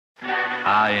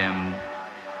I am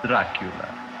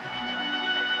Dracula.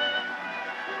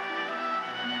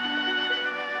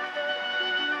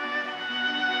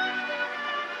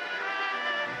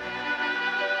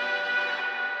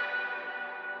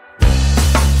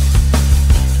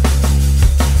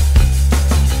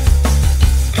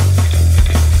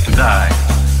 To die,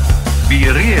 be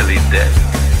really dead,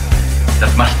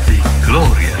 that must be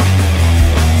glorious.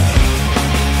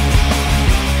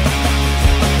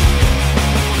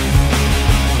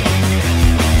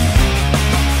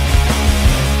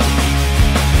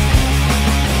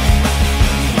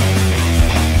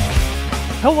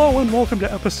 Hello and welcome to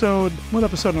what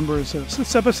episode number is this?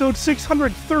 It's episode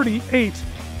 638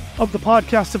 of the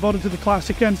podcast devoted to the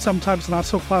classic and sometimes not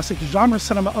so classic genre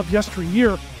cinema of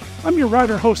yesteryear. I'm your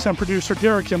writer, host, and producer,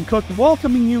 Derek M. Cook,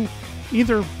 welcoming you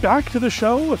either back to the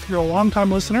show if you're a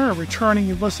longtime listener, a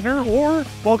returning listener, or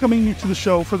welcoming you to the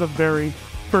show for the very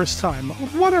first time.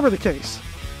 Whatever the case,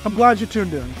 I'm glad you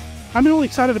tuned in. I'm really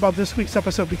excited about this week's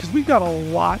episode because we've got a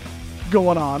lot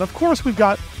going on. Of course, we've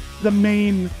got the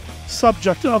main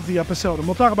subject of the episode, and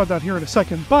we'll talk about that here in a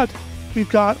second, but we've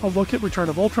got a look at Return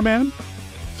of Ultraman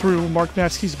through Mark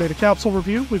Natsky's Beta Capsule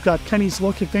review. We've got Kenny's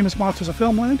look at Famous Monsters of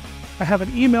Filmland. I have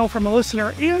an email from a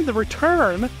listener and the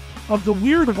return of the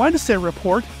Weird Wednesday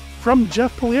report from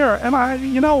Jeff Polier, and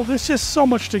there's just so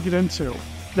much to get into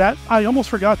that I almost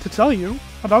forgot to tell you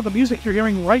about the music you're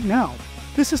hearing right now.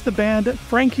 This is the band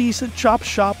Frankie's Chop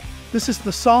Shop. This is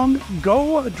the song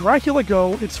Go Dracula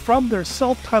Go. It's from their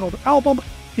self-titled album.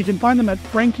 You can find them at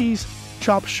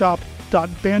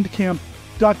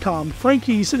frankieschopshop.bandcamp.com.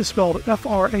 Frankie's is spelled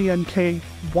Franky's,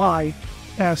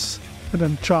 and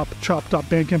then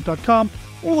chop.bandcamp.com,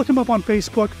 or look them up on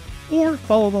Facebook, or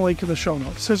follow the link in the show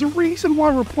notes. There's a reason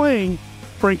why we're playing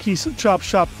Frankie's Chop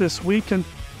Shop this week, and,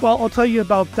 well, I'll tell you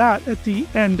about that at the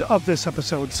end of this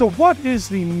episode. So what is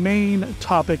the main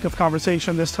topic of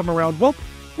conversation this time around? Well,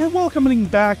 we're welcoming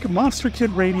back Monster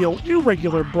Kid Radio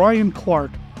irregular Bryan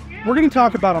Clark. We're going to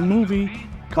talk about a movie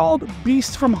called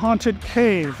Beast from Haunted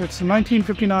Cave. It's a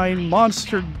 1959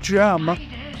 monster gem.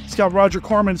 It's got Roger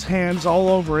Corman's hands all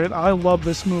over it. I love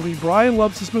this movie. Bryan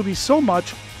loves this movie so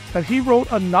much that he wrote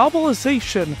a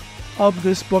novelization of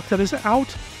this book that is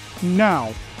out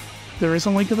now. There is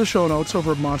a link in the show notes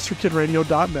over at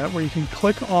monsterkidradio.net where you can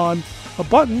click on a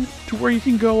button to where you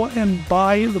can go and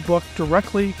buy the book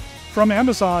directly from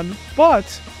Amazon,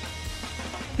 but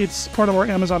it's part of our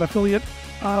Amazon affiliate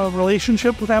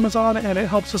relationship with Amazon, and it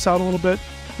helps us out a little bit.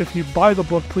 If you buy the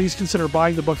book, please consider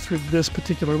buying the book through this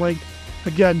particular link.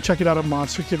 Again, check it out at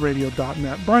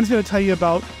monsterkidradio.net. Bryan's going to tell you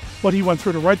about what he went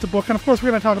through to write the book, and of course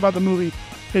we're going to talk about the movie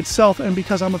itself, and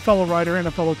because I'm a fellow writer and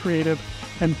a fellow creative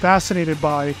and fascinated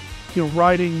by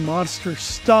writing monster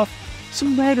stuff,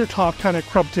 some writer talk kind of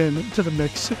crept into the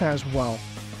mix as well.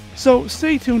 So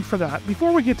stay tuned for that.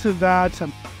 Before we get to that,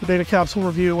 the Beta Capsule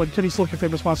review and Kenny's look at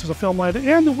Famous Monsters of Filmland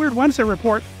and the Weird Wednesday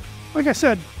report, like I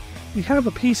said, we have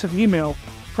a piece of email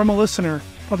from a listener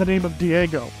by the name of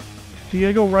Diego.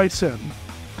 Diego writes in,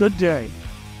 "Good day.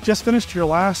 Just finished your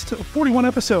last 41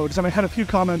 episodes and I had a few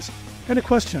comments and a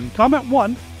question. Comment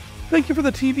 1, thank you for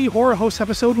the TV horror host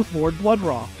episode with Lord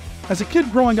Bloodraw. As a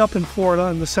kid growing up in Florida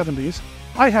in the 70s,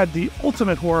 I had the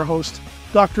ultimate horror host,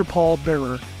 Dr. Paul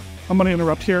Bearer." I'm going to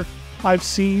interrupt here. I've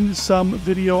seen some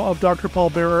video of Dr. Paul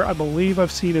Bearer. I believe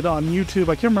I've seen it on YouTube.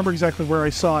 I can't remember exactly where I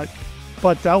saw it,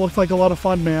 but that looked like a lot of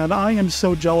fun, man. I am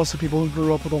so jealous of people who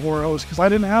grew up with a horror host because I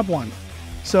didn't have one.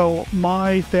 So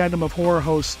my fandom of horror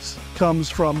hosts comes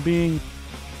from being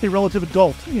a relative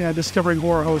adult and discovering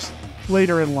horror hosts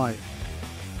later in life.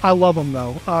 I love them,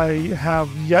 though. I have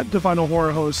yet to find a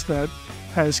horror host that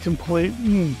has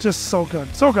just so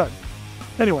good. So good.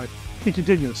 Anyway, he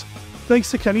continues.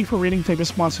 Thanks to Kenny for reading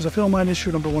Famous Monsters of Filmland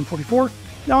issue number 144.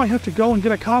 Now I have to go and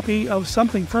get a copy of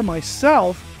something for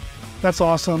myself. That's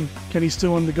awesome. Kenny's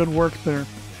doing the good work there.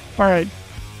 Alright,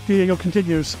 Diego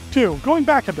continues. 2. Going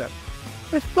back a bit.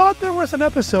 I thought there was an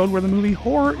episode where the movie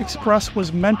Horror Express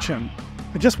was mentioned.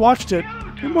 I just watched it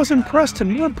and was impressed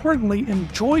and, more importantly,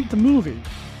 enjoyed the movie.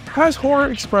 Has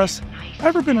Horror Express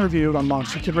ever been reviewed on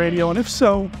Monster Kid Radio, and if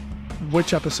so,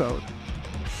 which episode?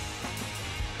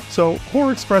 So,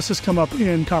 Horror Express has come up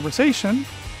in conversation,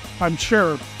 I'm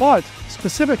sure, but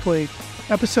specifically,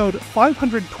 episode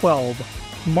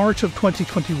 512, March of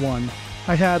 2021,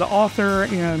 I had author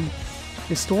and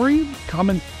historian,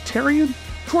 commentarian,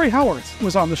 Troy Howard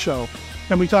was on the show,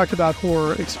 and we talked about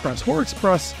Horror Express. Horror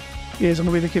Express is a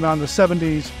movie that came out in the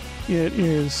 70s. It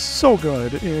is so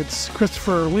good. It's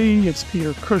Christopher Lee, it's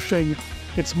Peter Cushing,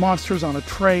 it's monsters on a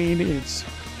train, it's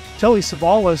Telly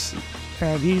Savalas,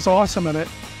 and he's awesome in it.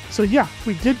 So yeah,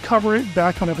 we did cover it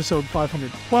back on episode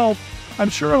 512. I'm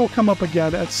sure it'll come up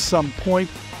again at some point.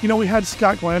 You know, we had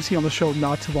Scott Glancy on the show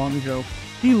not too long ago.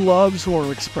 He loves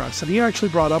Horror Express, and he actually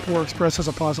brought up Horror Express as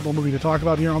a possible movie to talk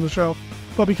about here on the show.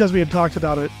 But because we had talked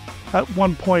about it at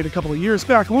one point a couple of years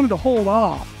back, I wanted to hold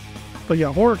off. But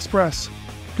yeah, Horror Express,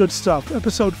 good stuff.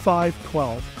 Episode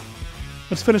 512.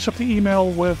 Let's finish up the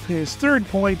email with his third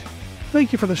point.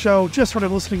 Thank you for the show. Just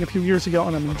started listening a few years ago,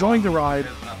 and I'm enjoying the ride.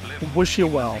 Wish you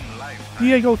well.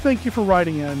 Diego, thank you for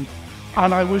writing in,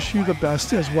 and I wish you the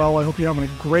best as well. I hope you're having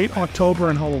a great October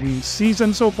and Halloween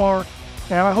season so far,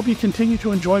 and I hope you continue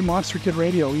to enjoy Monster Kid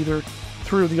Radio, either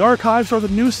through the archives or the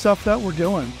new stuff that we're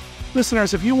doing.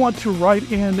 Listeners, if you want to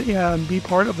write in and be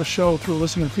part of the show through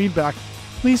listener feedback,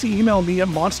 please email me at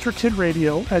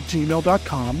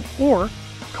monsterkidradio@gmail.com or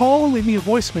call and leave me a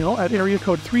voicemail at area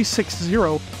code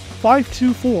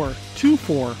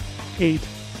 360-524-2484.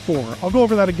 I'll go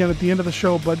over that again at the end of the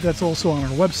show, but that's also on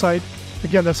our website.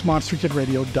 Again, that's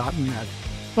monsterkidradio.net.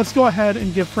 Let's go ahead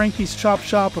and give Frankie's Chop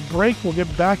Shop a break. We'll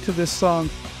get back to this song,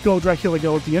 Go Dracula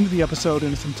Go, at the end of the episode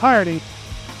in its entirety.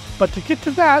 But to get to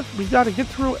that, we've got to get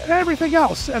through everything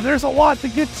else, and there's a lot to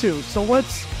get to, so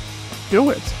let's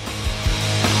do it.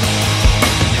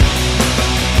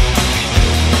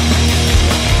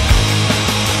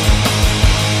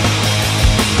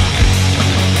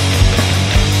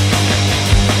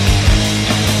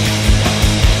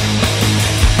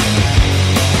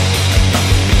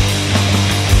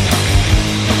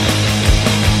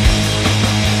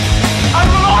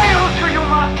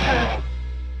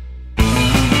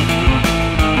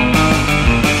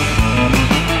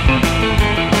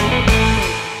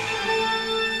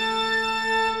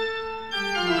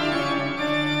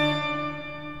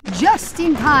 Just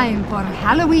in time for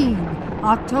Halloween,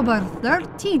 October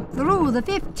 13th through the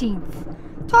 15th.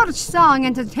 Torch Song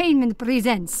Entertainment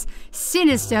presents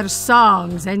sinister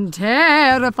songs and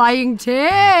terrifying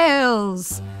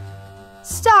tales.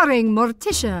 Starring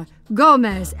Morticia,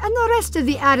 Gomez, and the rest of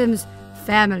the Addams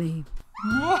family.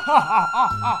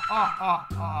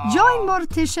 Join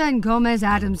Morticia and Gomez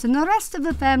Addams and the rest of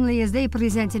the family as they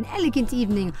present an elegant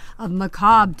evening of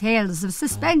macabre tales of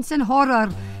suspense and horror,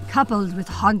 coupled with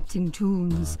haunting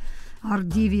tunes. Our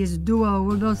devious duo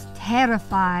will both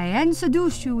terrify and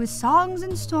seduce you with songs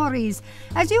and stories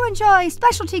as you enjoy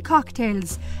specialty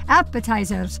cocktails,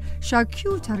 appetizers,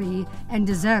 charcuterie, and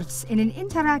desserts in an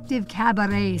interactive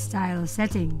cabaret-style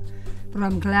setting.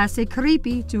 From classic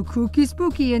creepy to kooky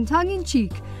spooky and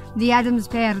tongue-in-cheek, the Addams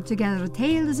pair together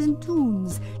tales and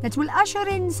tunes that will usher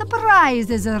in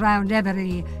surprises around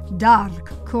every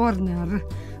dark corner.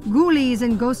 Ghoulies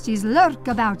and ghosties lurk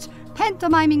about,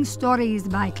 pantomiming stories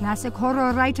by classic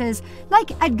horror writers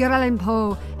like Edgar Allan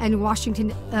Poe and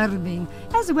Washington Irving,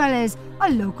 as well as a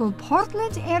local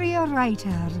Portland area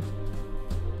writer.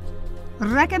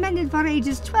 Recommended for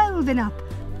ages 12 and up.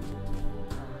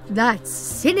 That's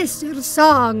Sinister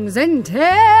Songs and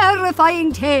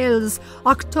Terrifying Tales,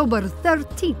 October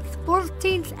 13th,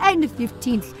 14th, and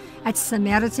 15th at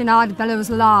Samaritan Oddfellows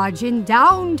Lodge in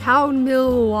downtown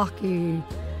Milwaukee.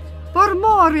 For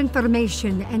more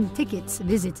information and tickets,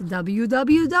 visit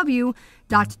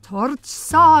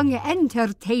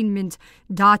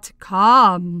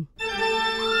www.torchsongentertainment.com.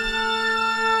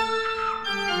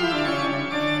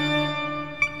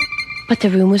 But the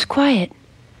room was quiet.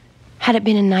 Had it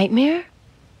been a nightmare?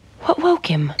 What woke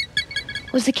him?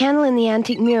 Was the candle in the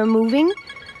antique mirror moving?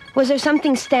 Was there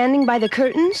something standing by the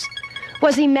curtains?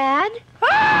 Was he mad?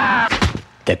 Ah!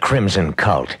 The Crimson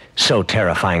Cult. So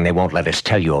terrifying they won't let us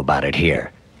tell you about it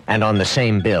here. And on the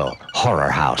same bill,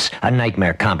 Horror House, a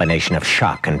nightmare combination of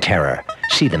shock and terror.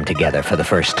 See them together for the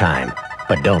first time,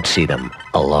 but don't see them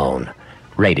alone.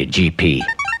 Rated GP.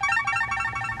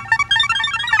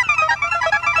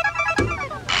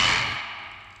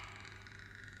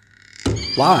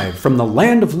 Live from the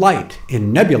Land of Light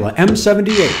in Nebula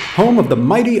M78, home of the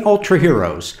mighty Ultra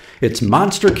Heroes, it's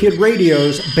Monster Kid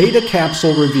Radio's Beta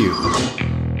Capsule Review.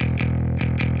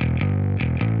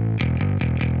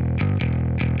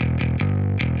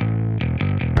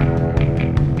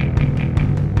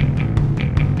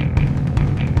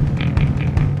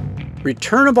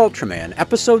 Return of Ultraman,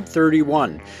 Episode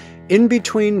 31, In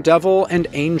Between Devil and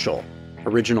Angel.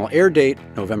 Original air date,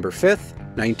 November 5th,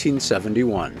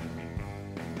 1971.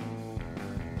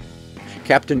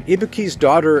 Captain Ibuki's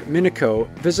daughter, Minako,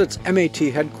 visits MAT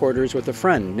headquarters with a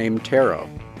friend named Taro.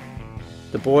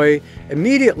 The boy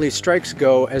immediately strikes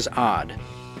Go as odd,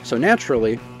 so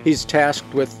naturally, he's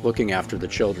tasked with looking after the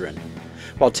children.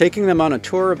 While taking them on a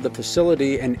tour of the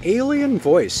facility, an alien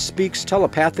voice speaks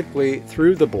telepathically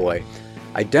through the boy,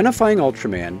 identifying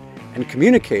Ultraman and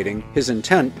communicating his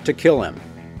intent to kill him,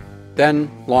 then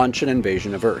launch an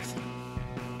invasion of Earth.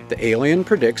 The alien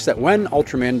predicts that when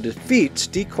Ultraman defeats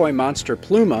decoy monster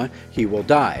Pluma, he will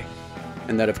die,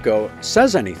 and that if Go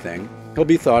says anything, he'll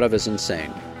be thought of as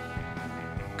insane.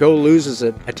 Go loses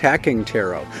it attacking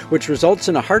Taro, which results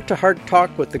in a heart-to-heart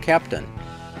talk with the captain.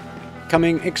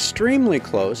 Coming extremely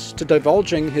close to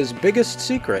divulging his biggest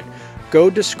secret, Go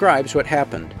describes what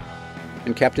happened,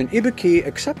 and Captain Ibuki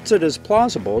accepts it as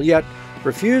plausible, yet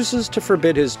refuses to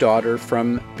forbid his daughter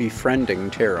from befriending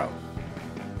Taro.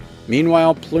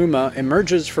 Meanwhile, Pluma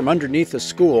emerges from underneath the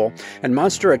school, and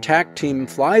Monster Attack Team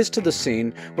flies to the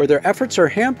scene where their efforts are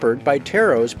hampered by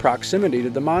Taro's proximity to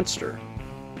the monster.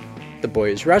 The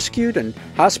boy is rescued and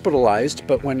hospitalized,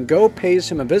 but when Go pays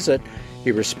him a visit,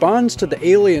 he responds to the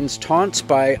alien's taunts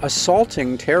by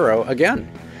assaulting Taro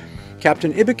again.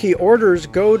 Captain Ibuki orders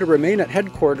Go to remain at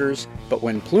headquarters, but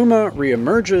when Pluma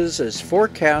reemerges as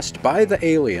forecast by the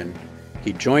alien,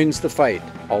 he joins the fight,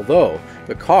 although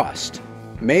the cost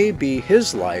may be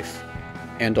his life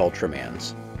and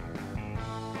Ultraman's.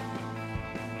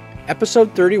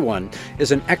 Episode 31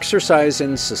 is an exercise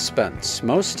in suspense,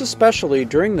 most especially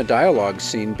during the dialogue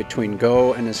scene between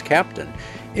Go and his captain,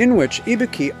 in which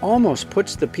Ibuki almost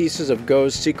puts the pieces of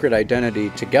Go's secret identity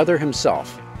together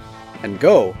himself, and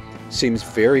Go seems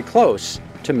very close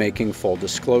to making full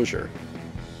disclosure.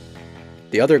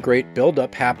 The other great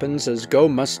buildup happens as Go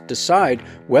must decide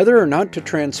whether or not to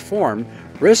transform,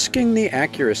 risking the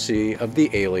accuracy of the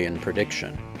alien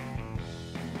prediction.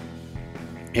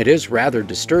 It is rather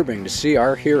disturbing to see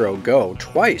our hero Go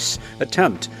twice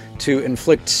attempt to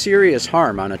inflict serious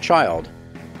harm on a child,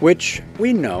 which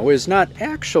we know is not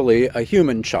actually a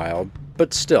human child,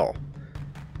 but still.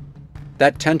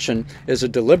 That tension is a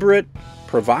deliberate,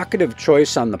 provocative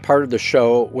choice on the part of the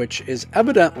show, which is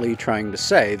evidently trying to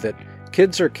say that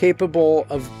kids are capable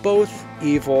of both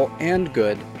evil and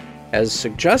good, as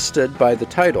suggested by the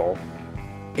title,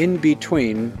 In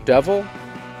Between Devil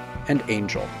and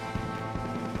Angel.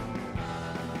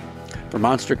 For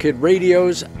Monster Kid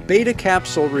Radio's Beta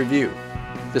Capsule Review,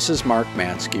 this is Mark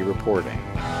Mansky reporting.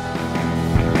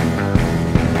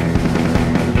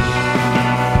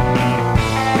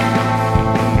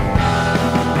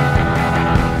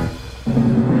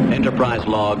 Enterprise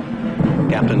log,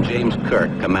 Captain James Kirk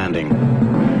commanding.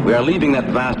 We are leaving that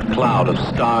vast cloud of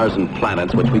stars and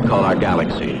planets which we call our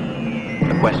galaxy.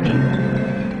 The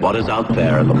question, what is out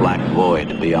there in the black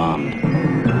void beyond?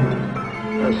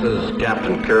 This is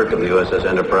Captain Kirk of the USS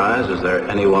Enterprise. Is there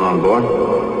anyone on board?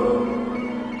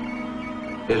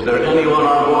 Is there anyone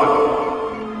on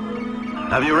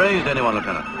board? Have you raised anyone,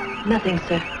 Lieutenant? Nothing,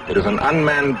 sir. It is an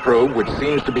unmanned probe which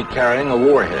seems to be carrying a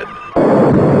warhead.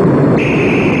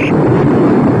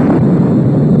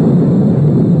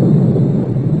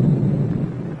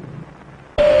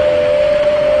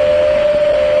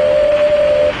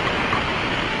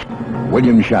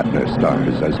 William Shatner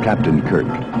stars as Captain Kirk,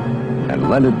 and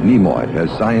Leonard Nimoy as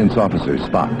Science Officer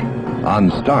Spock on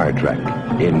Star Trek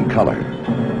in color.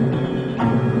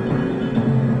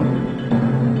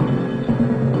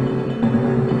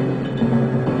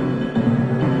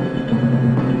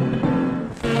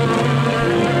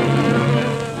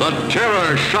 The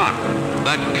terror shock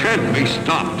that can't be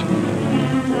stopped.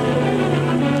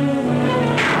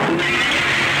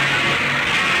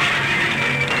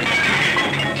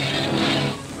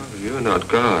 You're not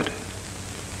God.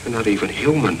 You're not even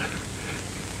human.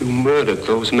 You murdered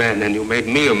those men, and you made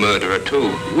me a murderer,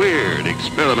 too. Weird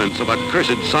experiments of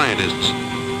accursed scientists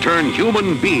turn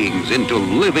human beings into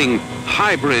living,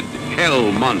 hybrid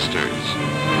hell monsters.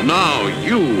 Now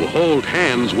you hold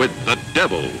hands with the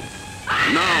devil.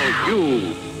 Now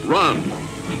you run.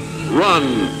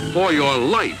 Run for your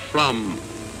life from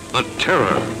the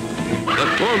terror, the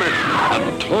torment,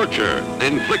 the torture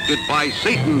inflicted by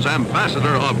Satan's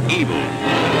ambassador of evil.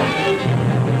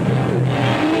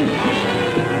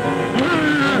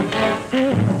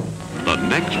 The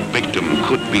next victim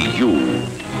could be you.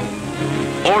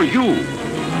 Or you.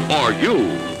 Or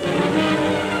you.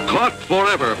 Caught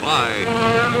forever by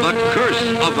the curse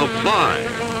of the fly.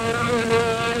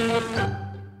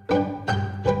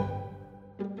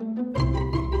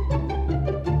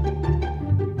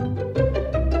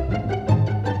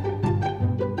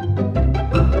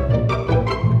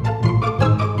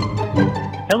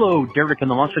 Hello, Derek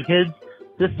and the Monster Kids.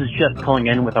 This is Jeff calling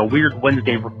in with a Weird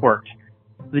Wednesday report.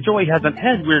 The Joy hasn't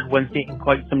had Weird Wednesday in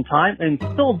quite some time, and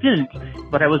still didn't,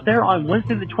 but I was there on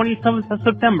Wednesday the 27th of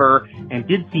September and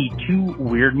did see two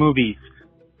weird movies.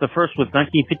 The first was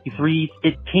 1953's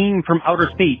It Came from Outer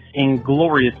Space in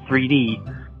glorious 3D.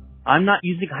 I'm not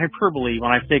using hyperbole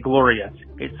when I say glorious.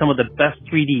 It's some of the best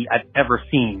 3D I've ever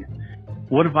seen.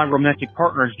 One of my romantic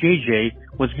partners,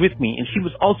 JJ, was with me, and she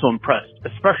was also impressed,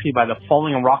 especially by the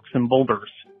falling rocks and boulders.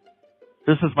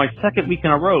 This is my second week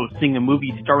in a row seeing a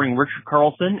movie starring Richard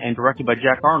Carlson and directed by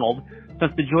Jack Arnold,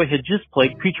 since the Joy had just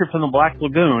played Creature from the Black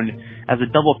Lagoon as a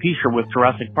double feature with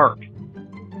Jurassic Park.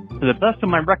 To the best of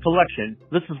my recollection,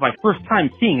 this is my first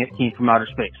time seeing It Came from Outer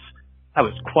Space. I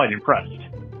was quite impressed.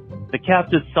 The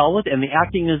cast is solid and the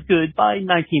acting is good by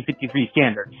 1953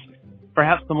 standards.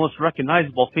 Perhaps the most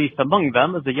recognizable face among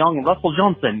them is the young Russell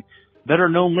Johnson, better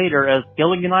known later as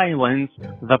Gilligan Island's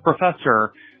The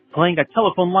Professor, playing a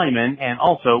telephone lineman and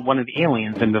also one of the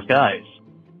aliens in disguise.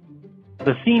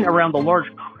 The scene around the large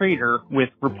crater with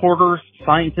reporters,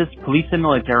 scientists, police, and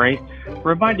military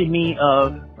reminded me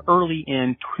of early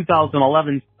in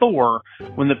 2011's Thor,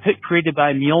 when the pit created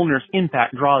by Mjolnir's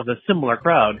impact draws a similar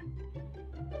crowd.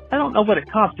 I don't know what it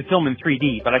cost to film in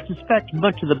 3D, but I suspect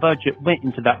much of the budget went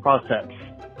into that process.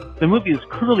 The movie is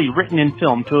clearly written in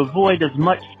film to avoid as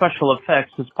much special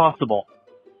effects as possible.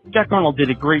 Jack Arnold did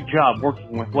a great job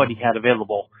working with what he had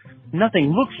available.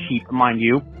 Nothing looks cheap, mind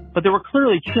you, but there were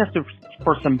clearly chances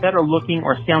for some better looking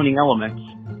or sounding elements.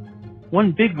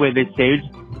 One big way they saved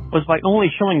was by only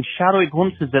showing shadowy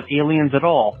glimpses of aliens at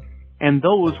all, and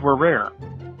those were rare.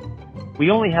 We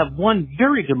only have one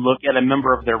very good look at a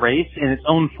member of their race in its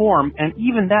own form, and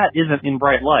even that isn't in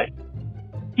bright light.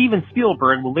 Steven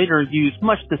Spielberg will later use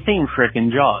much the same trick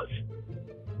in Jaws.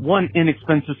 One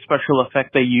inexpensive special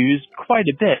effect they used quite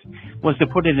a bit was to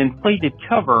put an inflated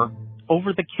cover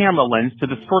over the camera lens to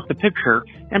distort the picture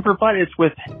and provide us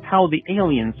with how the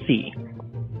aliens see.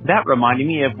 That reminded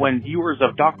me of when viewers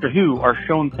of Doctor Who are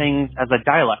shown things as a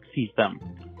Dalek sees them.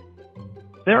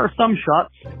 There are some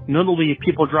shots, notably of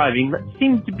people driving, that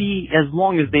seem to be as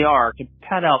long as they are to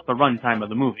pad out the runtime of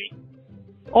the movie.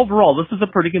 Overall, this is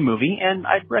a pretty good movie, and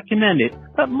I'd recommend it,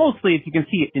 but mostly if you can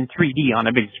see it in 3D on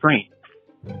a big screen.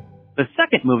 The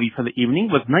second movie for the evening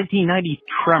was 1990's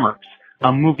Tremors,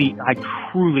 a movie I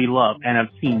truly love and have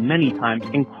seen many times,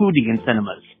 including in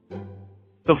cinemas.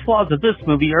 The flaws of this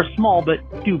movie are small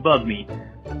but do bug me.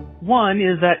 One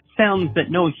is that sounds that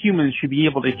no humans should be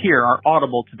able to hear are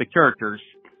audible to the characters.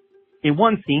 In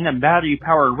one scene, a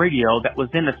battery-powered radio that was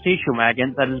in a station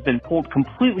wagon that has been pulled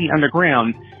completely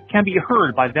underground can be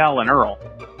heard by Val and Earl.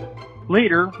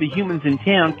 Later, the humans in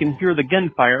town can hear the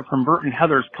gunfire from Bert and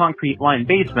Heather's concrete-lined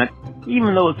basement,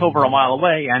 even though it's over a mile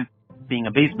away and, being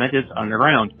a basement, is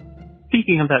underground.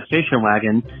 Speaking of that station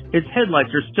wagon, its headlights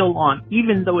are still on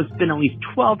even though it's been at least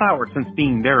 12 hours since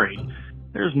being buried.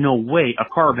 There's no way a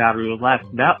car battery would last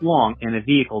that long in a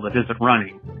vehicle that isn't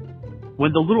running.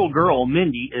 When the little girl,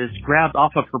 Mindy, is grabbed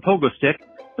off of her pogo stick,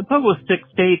 the pogo stick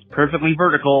stays perfectly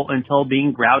vertical until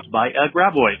being grabbed by a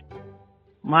graboid.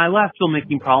 My last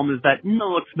filmmaking problem is that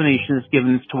no explanation is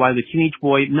given as to why the teenage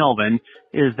boy, Melvin,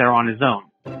 is there on his own.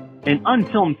 An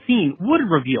unfilmed scene would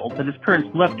reveal that his parents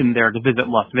left him there to visit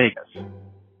Las Vegas.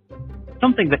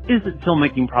 Something that isn't a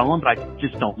filmmaking problem, but I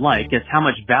just don't like, is how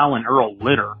much Val and Earl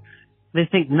litter. They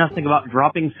think nothing about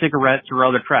dropping cigarettes or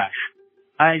other trash.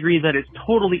 I agree that it's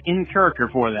totally in character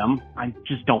for them, I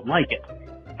just don't like it.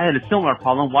 I had a similar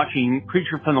problem watching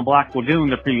Creature from the Black Lagoon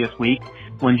the previous week,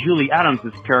 when Julie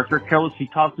Adams' character carelessly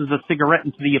tosses a cigarette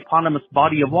into the eponymous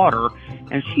body of water,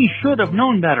 and she should have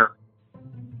known better.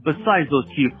 Besides those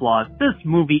few flaws, this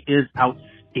movie is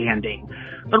outstanding.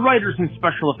 The writers and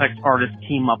special effects artists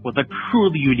came up with a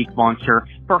truly unique monster,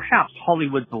 perhaps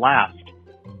Hollywood's last.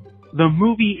 The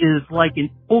movie is like an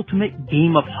ultimate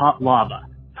game of hot lava.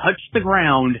 Touch the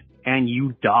ground, and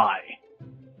you die.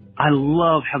 I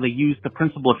love how they use the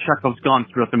principle of Chekhov's gun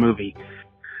throughout the movie.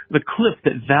 The cliff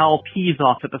that Val pees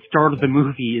off at the start of the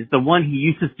movie is the one he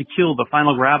uses to kill the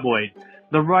final graboid.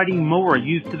 The riding mower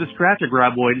used to distract a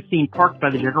graboid is seen parked by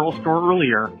the general store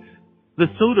earlier. The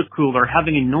soda cooler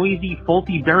having a noisy,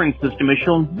 faulty bearing system is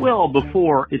shown well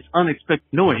before its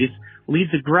unexpected noise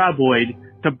leads a graboid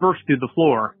to burst through the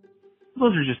floor.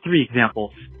 Those are just 3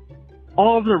 examples.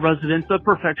 All of the residents of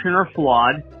perfection are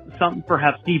flawed, some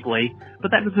perhaps deeply,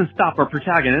 but that doesn't stop our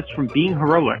protagonist from being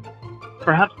heroic.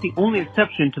 Perhaps the only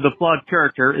exception to the flawed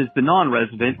character is the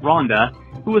non-resident, Rhonda,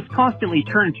 who is constantly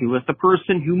turned to as the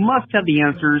person who must have the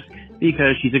answers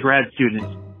because she's a grad student.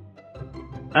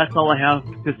 That's all I have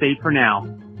to say for now.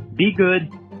 Be good,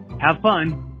 have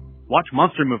fun, watch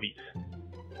monster movies.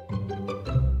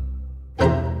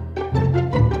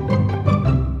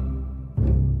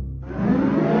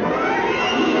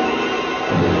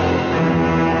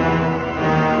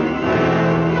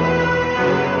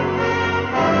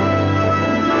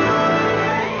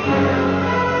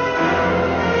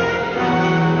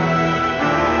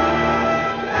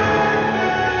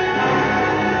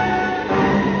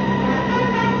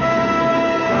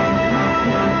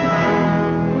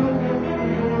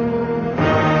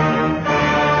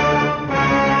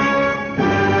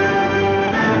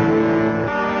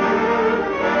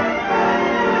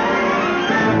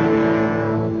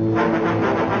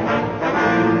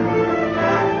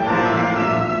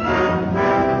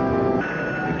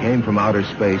 Came from Outer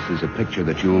Space is a picture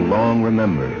that you'll long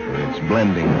remember for its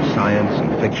blending of science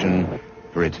and fiction,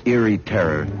 for its eerie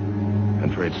terror,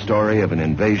 and for its story of an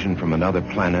invasion from another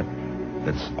planet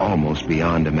that's almost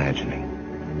beyond imagining.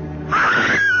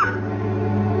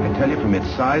 I tell you, from its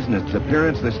size and its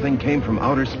appearance, this thing came from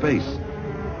outer space.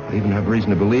 I even have reason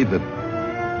to believe that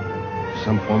there's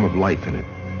some form of life in it.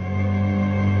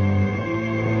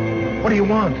 What do you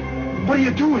want? What are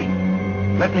you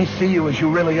doing? Let me see you as you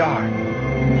really are.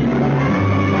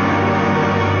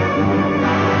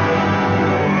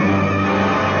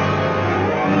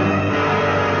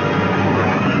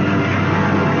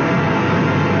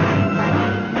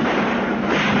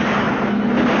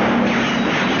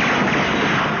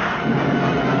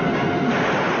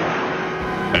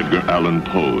 Edgar Allan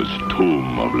Poe's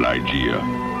Tomb of Ligeia.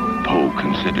 Poe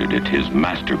considered it his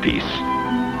masterpiece.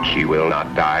 She will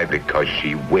not die because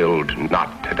she willed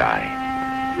not to die.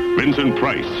 Vincent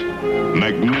Price,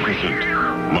 magnificent,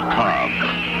 macabre,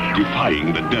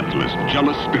 defying the deathless,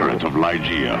 jealous spirit of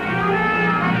Ligeia.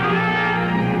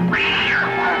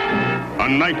 A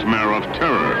nightmare of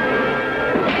terror,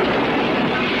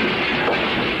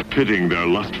 pitting their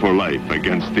lust for life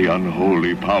against the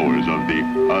unholy powers of the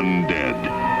undead.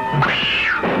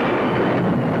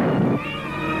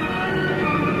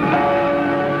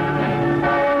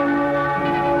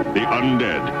 The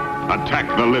undead attack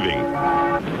the living.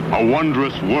 A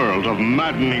wondrous world of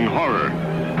maddening horror.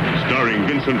 Starring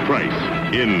Vincent Price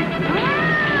in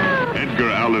Edgar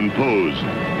Allan Poe's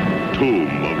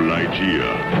Tomb of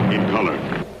Ligeia in color.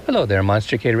 Hello there,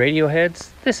 Monster Kid Radio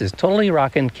heads. This is Totally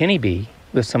Rockin' Kenny B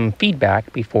with some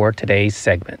feedback before today's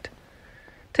segment.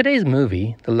 Today's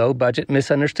movie, the low-budget,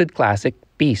 misunderstood classic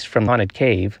Beast from the Haunted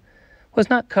Cave, was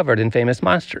not covered in Famous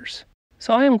Monsters.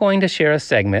 So I am going to share a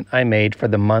segment I made for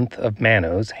the month of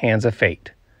Manos, Hands of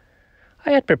Fate. I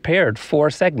had prepared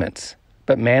 4 segments,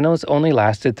 but Manos only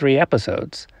lasted 3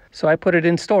 episodes, so I put it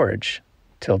in storage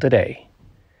till today.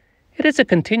 It is a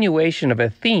continuation of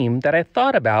a theme that I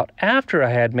thought about after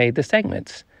I had made the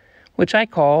segments, which I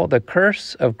call the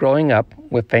curse of growing up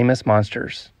with famous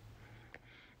monsters.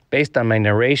 Based on my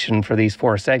narration for these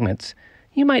 4 segments,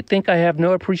 you might think I have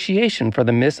no appreciation for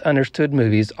the misunderstood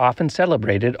movies often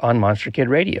celebrated on Monster Kid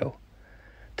Radio.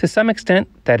 To some extent,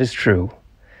 that is true,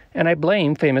 and I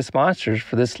blame Famous Monsters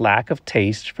for this lack of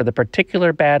taste for the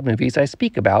particular bad movies I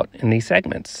speak about in these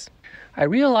segments. I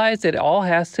realize that it all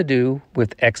has to do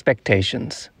with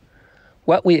expectations.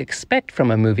 What we expect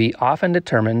from a movie often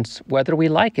determines whether we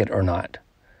like it or not.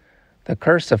 The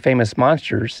curse of Famous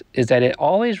Monsters is that it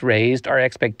always raised our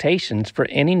expectations for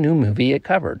any new movie it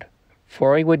covered.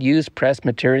 Forey would use press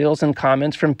materials and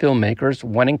comments from filmmakers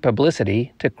wanting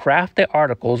publicity to craft the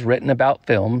articles written about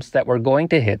films that were going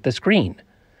to hit the screen.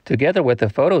 Together with the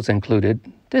photos included,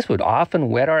 this would often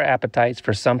whet our appetites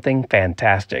for something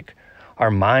fantastic. Our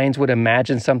minds would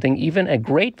imagine something even a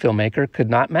great filmmaker could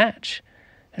not match.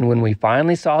 And when we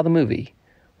finally saw the movie,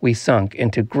 we sunk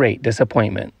into great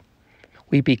disappointment.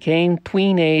 We became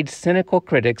tween-age cynical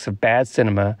critics of bad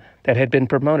cinema that had been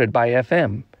promoted by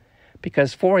FM,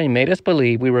 because Forey made us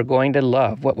believe we were going to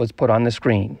love what was put on the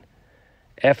screen.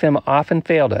 FM often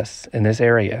failed us in this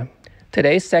area.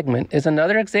 Today's segment is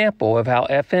another example of how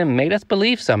FM made us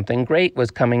believe something great was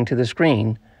coming to the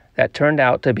screen that turned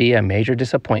out to be a major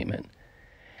disappointment.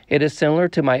 It is similar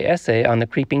to my essay on the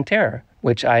creeping terror,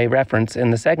 which I reference in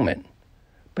the segment.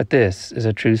 But this is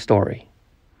a true story.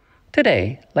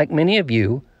 Today, like many of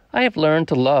you, I have learned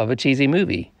to love a cheesy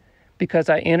movie because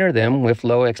I enter them with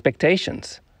low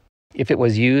expectations. If it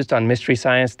was used on Mystery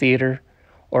Science Theater,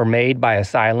 or made by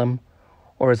Asylum,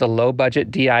 or is a low-budget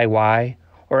DIY,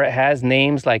 or it has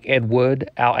names like Ed Wood,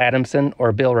 Al Adamson,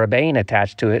 or Bill Rebane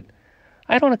attached to it,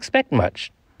 I don't expect much,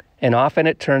 and often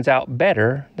it turns out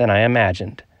better than I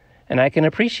imagined, and I can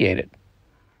appreciate it.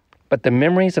 But the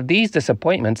memories of these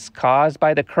disappointments caused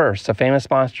by the curse of Famous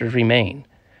Monsters remain,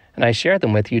 and I share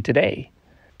them with you today.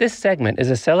 This segment is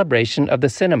a celebration of the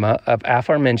cinema of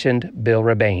aforementioned Bill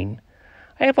Rebane.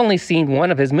 I have only seen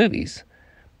one of his movies,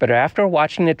 but after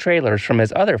watching the trailers from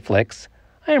his other flicks,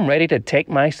 I am ready to take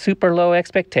my super low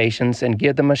expectations and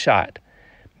give them a shot.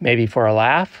 Maybe for a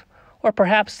laugh, or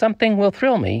perhaps something will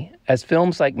thrill me, as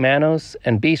films like Manos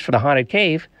and Beast from the Haunted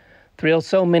Cave thrill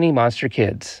so many monster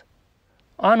kids.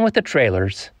 On with the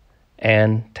trailers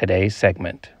and today's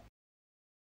segment.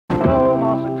 Go,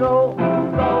 monster, go,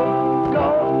 go,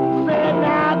 go. Say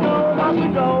now, go,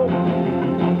 monster, go.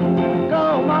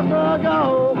 Go, monster,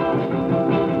 go.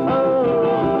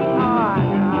 Oh,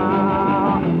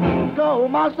 now. Go,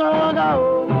 monster,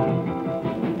 go.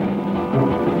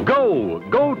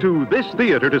 Go to this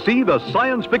theater to see the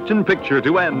science fiction picture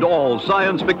to end all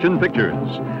science fiction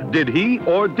pictures. Did he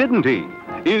or didn't he?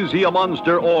 Is he a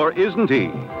monster or isn't he?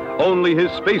 Only his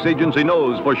space agency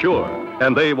knows for sure,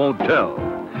 and they won't tell.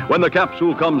 When the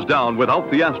capsule comes down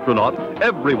without the astronaut,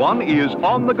 everyone is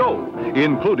on the go,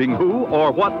 including who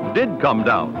or what did come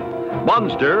down.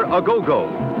 Monster a go-go.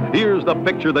 Here's the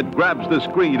picture that grabs the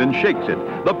screen and shakes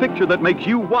it. The picture that makes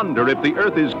you wonder if the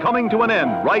Earth is coming to an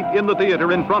end right in the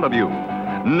theater in front of you.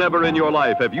 Never in your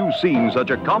life have you seen such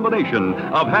a combination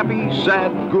of happy,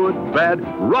 sad, good, bad,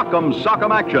 rock'em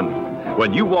sock'em action.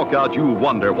 When you walk out, you'll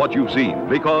wonder what you've seen,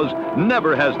 because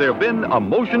never has there been a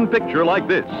motion picture like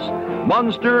this.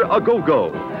 Monster a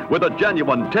go-go, with a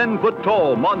genuine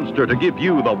 10-foot-tall monster to give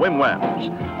you the whim-whams.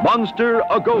 Monster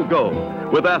a go-go,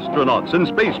 with astronauts and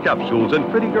space capsules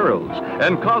and pretty girls,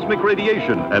 and cosmic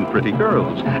radiation and pretty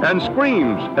girls, and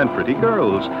screams and pretty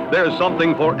girls. There's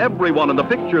something for everyone in the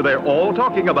picture they're all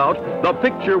talking about, the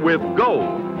picture with go.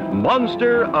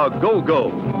 Monster a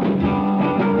go-go.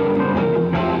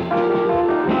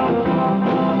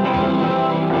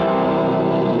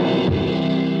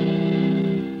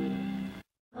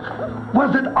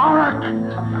 Was it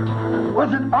Arak?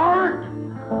 Was it Arak?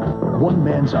 One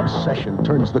man's obsession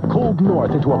turns the cold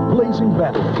north into a blazing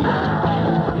battlefield.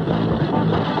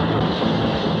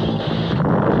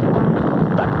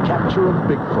 The Capture of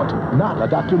Bigfoot, not a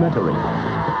documentary.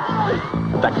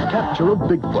 The Capture of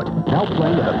Bigfoot, now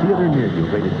playing at a theater near you,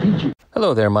 rated PG.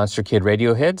 Hello there, Monster Kid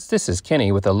Radioheads. This is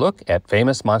Kenny with a look at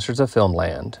famous monsters of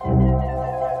filmland.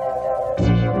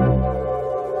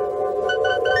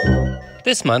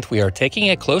 This month, we are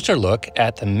taking a closer look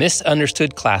at the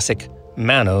misunderstood classic,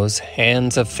 Manos,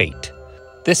 Hands of Fate.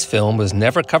 This film was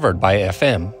never covered by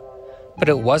FM, but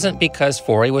it wasn't because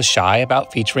Forey was shy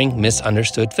about featuring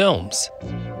misunderstood films.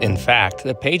 In fact,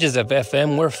 the pages of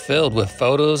FM were filled with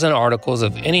photos and articles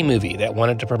of any movie that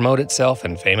wanted to promote itself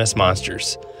in famous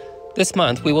monsters. This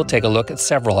month, we will take a look at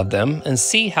several of them and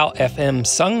see how FM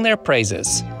sung their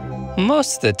praises.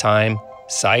 Most of the time,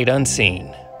 sight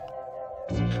unseen.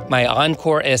 My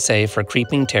encore essay for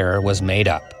Creeping Terror was made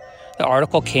up. The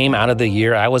article came out of the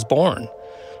year I was born,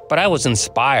 but I was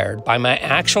inspired by my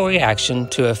actual reaction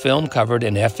to a film covered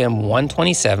in FM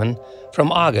 127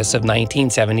 from August of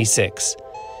 1976.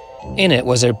 In it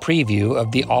was a preview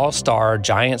of the all-star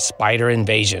giant spider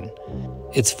invasion.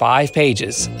 Its 5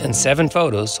 pages and 7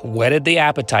 photos whetted the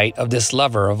appetite of this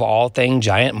lover of all things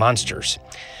giant monsters,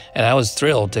 and I was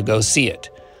thrilled to go see it.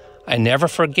 I never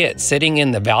forget sitting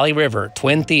in the Valley River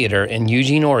Twin Theater in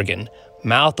Eugene, Oregon,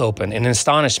 mouth open in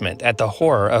astonishment at the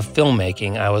horror of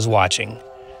filmmaking I was watching.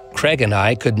 Craig and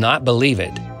I could not believe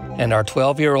it, and our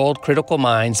 12-year-old critical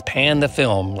minds panned the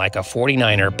film like a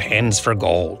 49er pans for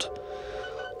gold.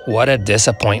 What a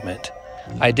disappointment.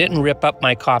 I didn't rip up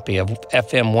my copy of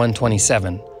FM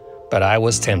 127, but I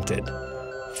was tempted.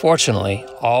 Fortunately,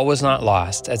 all was not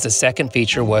lost, as the second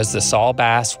feature was the Saul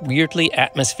Bass weirdly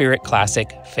atmospheric classic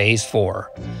Phase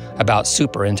 4, about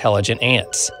super-intelligent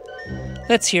ants.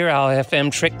 Let's hear how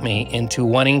FM tricked me into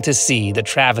wanting to see the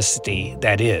travesty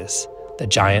that is the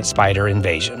giant spider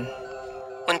invasion.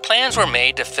 When plans were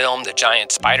made to film the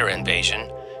giant spider invasion,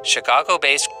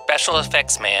 Chicago-based special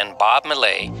effects man Bob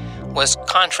Millay was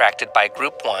contracted by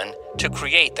Group 1 to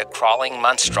create the crawling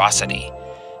monstrosity.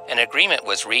 An agreement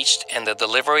was reached and the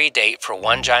delivery date for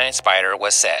one giant spider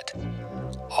was set.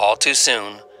 All too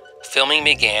soon, filming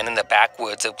began in the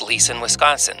backwoods of Gleason,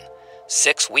 Wisconsin.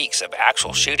 6 weeks of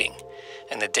actual shooting,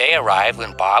 and the day arrived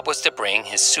when Bob was to bring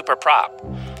his super prop.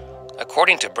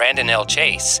 According to Brandon L.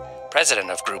 Chase, president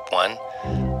of Group 1,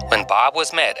 when Bob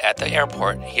was met at the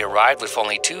airport, he arrived with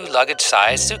only 2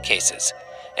 luggage-sized suitcases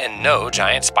and no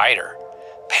giant spider.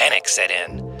 Panic set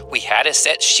in. We had a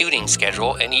set shooting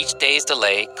schedule, and each day's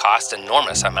delay cost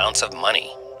enormous amounts of money.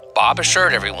 Bob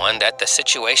assured everyone that the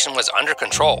situation was under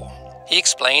control. He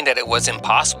explained that it was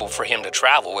impossible for him to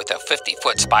travel with a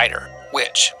 50-foot spider,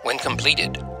 which, when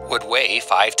completed, would weigh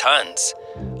 5 tons.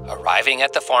 Arriving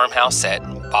at the farmhouse set,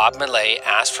 Bob Millay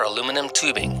asked for aluminum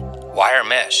tubing, wire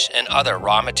mesh, and other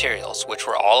raw materials, which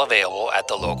were all available at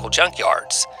the local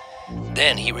junkyards.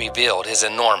 Then he revealed his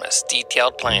enormous,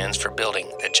 detailed plans for building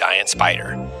the giant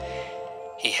spider.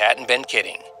 He hadn't been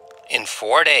kidding. In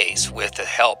 4 days, with the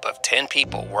help of 10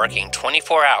 people working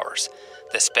 24 hours,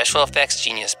 the special effects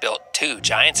genius built 2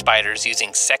 giant spiders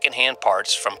using second-hand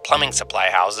parts from plumbing supply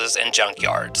houses and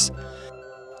junkyards.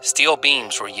 Steel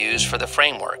beams were used for the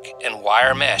framework, and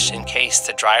wire mesh encased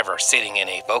the driver sitting in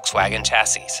a Volkswagen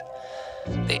chassis.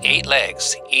 The 8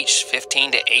 legs, each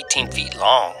 15 to 18 feet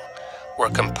long, were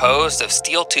composed of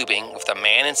steel tubing with a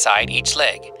man inside each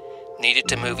leg, needed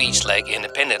to move each leg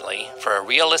independently for a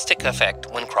realistic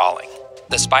effect when crawling.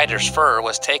 The spider's fur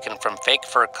was taken from fake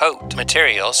fur coat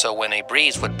material, so when a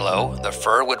breeze would blow, the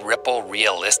fur would ripple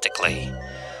realistically.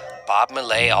 Bob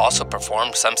Millay also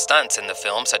performed some stunts in the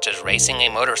film, such as racing a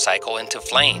motorcycle into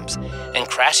flames and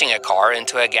crashing a car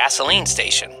into a gasoline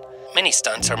station. Many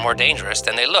stunts are more dangerous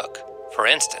than they look. For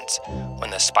instance,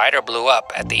 when the spider blew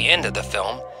up at the end of the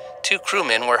film, 2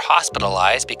 crewmen were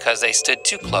hospitalized because they stood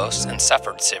too close and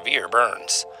suffered severe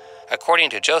burns.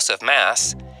 According to Joseph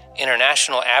Mass,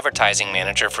 international advertising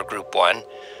manager for Group 1,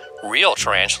 real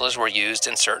tarantulas were used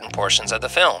in certain portions of the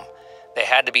film. They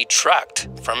had to be trucked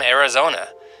from Arizona,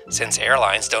 since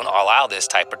airlines don't allow this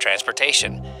type of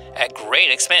transportation. At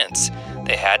great expense,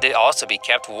 they had to also be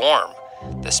kept warm.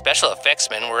 The special effects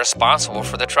men were responsible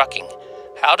for the trucking.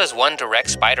 How does one direct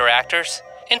spider actors?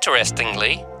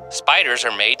 Interestingly, spiders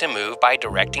are made to move by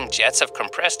directing jets of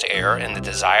compressed air in the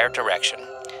desired direction.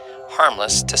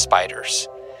 Harmless to spiders.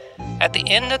 At the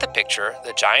end of the picture,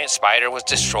 the giant spider was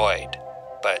destroyed,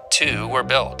 but 2 were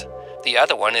built. The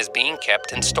other one is being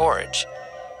kept in storage.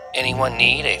 Anyone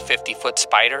need a 50-foot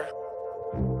spider?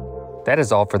 That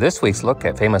is all for this week's look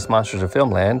at famous monsters of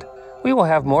Filmland. We will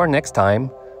have more next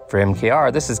time. For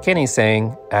MKR, this is Kenny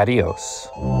saying adios.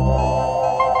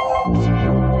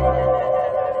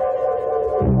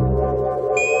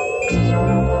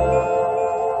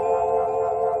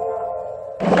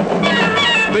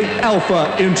 The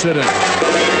Alpha Incident.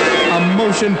 A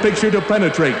motion picture to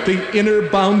penetrate the inner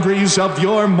boundaries of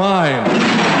your mind.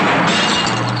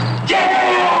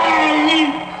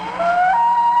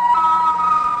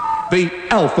 The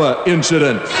Alpha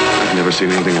Incident. I've never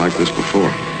seen anything like this before.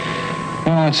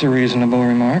 Well, that's a reasonable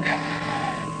remark.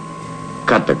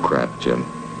 Cut the crap, Jim.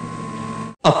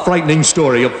 A frightening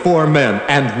story of 4 men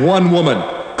and 1 woman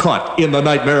caught in the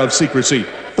nightmare of secrecy,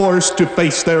 forced to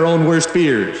face their own worst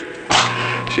fears.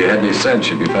 If she had any sense,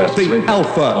 she'd be fast asleep. The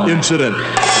Alpha Incident.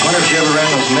 Wonder if she ever ran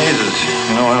those mazes.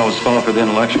 You know, I always fall for the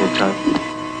intellectual type.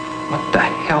 What the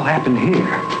hell happened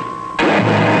here?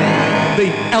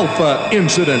 The Alpha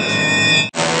Incident.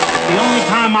 The only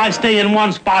time I stay in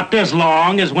one spot this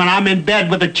long is when I'm in bed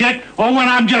with a chick or when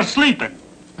I'm just sleeping.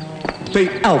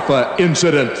 The Alpha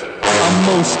Incident. A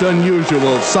most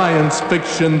unusual science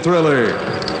fiction thriller.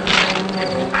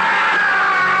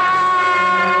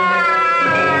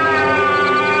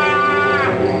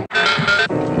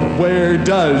 Where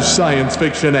does science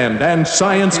fiction end and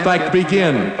science fact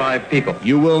begin? 5 people.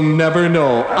 You will never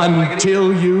know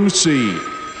until you see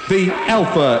The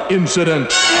Alpha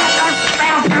Incident.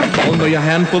 Only a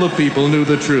handful of people knew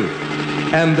the truth,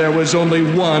 and there was only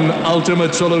one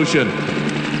ultimate solution.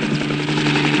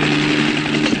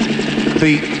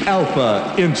 The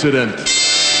Alpha Incident.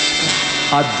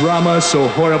 A drama so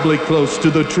horribly close to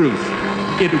the truth,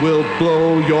 it will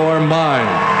blow your mind.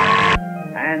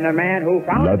 And the man who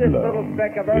found this little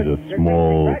speck of earth is a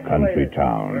small country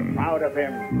town, proud of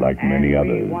him. like many and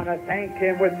others, we want to thank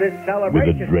him with this with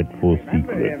celebration. a dreadful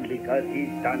Remember him secret. because he's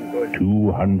done good.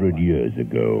 200 years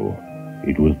ago,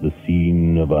 it was the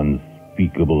scene of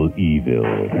unspeakable evil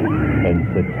and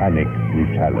satanic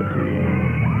brutality.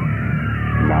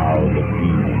 Now the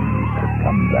demons have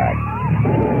come back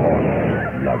to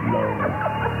haunt Ludlow.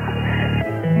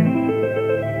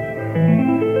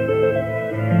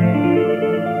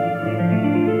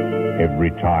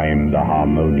 Every time the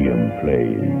harmonium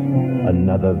plays,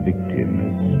 another victim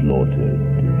is slaughtered.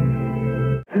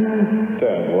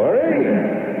 Don't worry,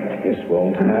 this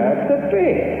won't have the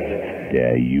bit.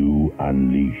 Dare you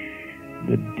unleash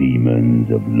the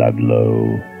demons of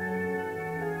Ludlow?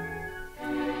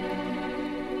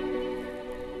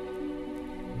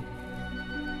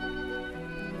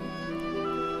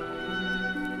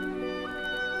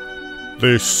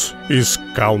 This is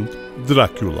Count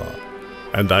Dracula,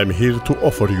 and I'm here to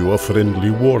offer you a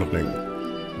friendly warning.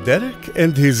 Derek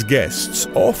and his guests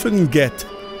often get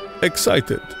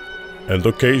excited, and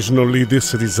occasionally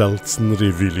this results in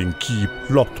revealing key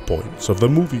plot points of the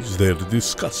movies they're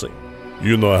discussing.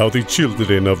 You know how the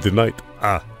children of the night,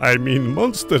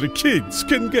 monster kids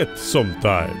can get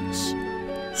sometimes.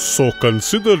 So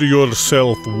consider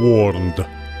yourself warned,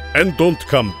 and don't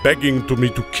come begging to me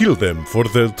to kill them for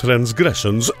their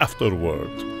transgressions afterward.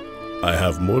 I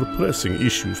have more pressing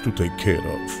issues to take care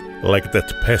of, like that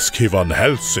pesky Van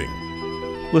Helsing.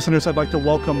 Listeners, I'd like to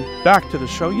welcome back to the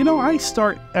show. You know, I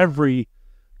start every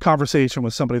conversation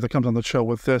with somebody that comes on the show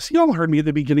with this. You all heard me at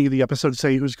the beginning of the episode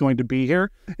say who's going to be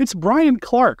here. It's Bryan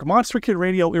Clark, Monster Kid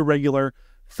Radio irregular,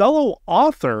 fellow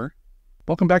author.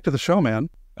 Welcome back to the show, man.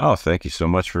 Oh, thank you so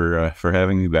much for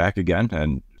having me back again,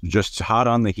 and just hot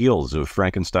on the heels of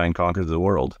Frankenstein Conquers the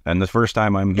World. And the first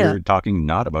time I'm here talking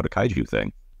not about a kaiju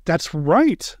thing. That's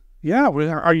right. Yeah,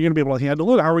 are you going to be able to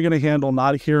handle it? How are we going to handle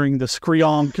not hearing the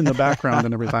screonk in the background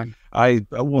and everything?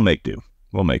 We'll make do.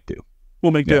 We'll make do.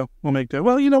 We'll make do. We'll make do.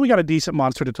 Well, we got a decent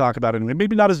monster to talk about anyway.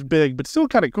 Maybe not as big, but still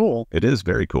kind of cool. It is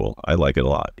very cool. I like it a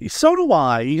lot. So do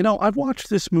I. I've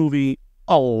watched this movie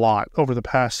a lot over the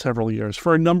past several years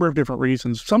for a number of different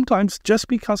reasons. Sometimes just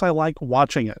because I like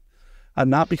watching it.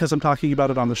 Not because I'm talking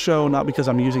about it on the show, not because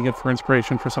I'm using it for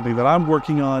inspiration for something that I'm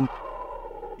working on.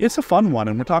 It's a fun one,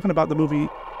 and we're talking about the movie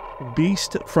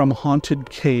Beast from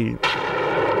Haunted Cave.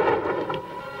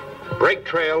 Break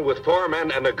trail with 4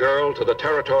 men and a girl to the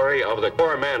territory of the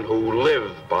 4 men who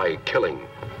live by killing.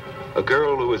 A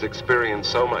girl who has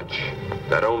experienced so much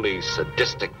that only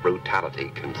sadistic brutality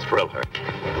can thrill her.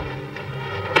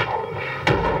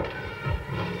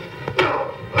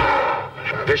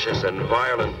 Vicious and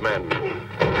violent men,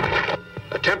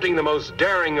 attempting the most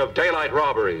daring of daylight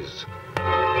robberies,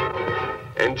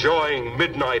 enjoying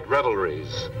midnight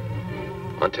revelries,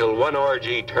 until one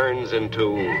orgy turns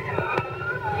into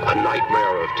a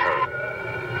nightmare of terror.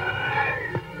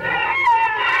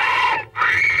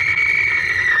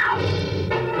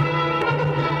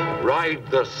 Ride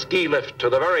the ski lift to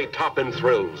the very top in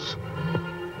thrills.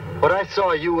 What I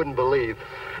saw you wouldn't believe.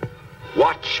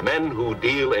 Watch men who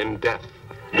deal in death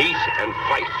meet and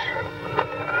fight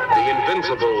the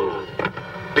invincible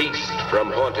Beast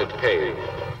from Haunted Cave.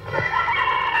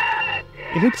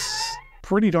 It's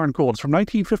pretty darn cool. It's from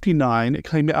 1959. It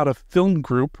came out of Film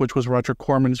Group, which was Roger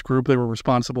Corman's group. They were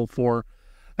responsible for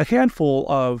a handful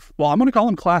of, well, I'm going to call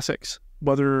them classics,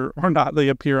 whether or not they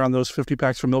appear on those 50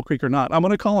 packs from Mill Creek or not. I'm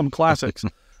going to call them classics.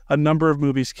 A number of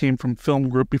movies came from Film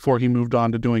Group before he moved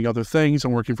on to doing other things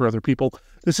and working for other people.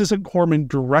 This isn't Corman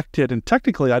directed, and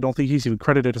technically I don't think he's even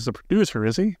credited as a producer,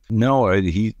 is he? No,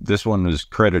 this one is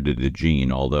credited to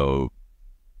Gene, although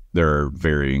there are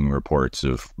varying reports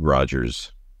of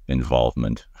Roger's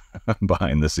involvement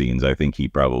behind the scenes. I think he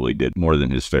probably did more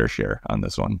than his fair share on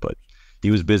this one, but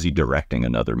he was busy directing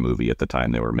another movie at the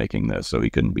time they were making this, so he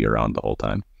couldn't be around the whole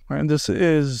time. And this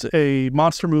is a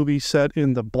monster movie set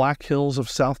in the Black Hills of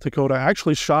South Dakota,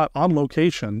 actually shot on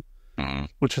location,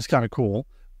 which is kind of cool.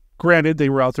 Granted, they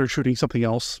were out there shooting something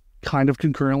else kind of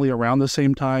concurrently around the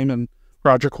same time, and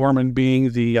Roger Corman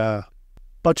being the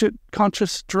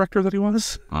budget-conscious director that he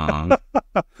was,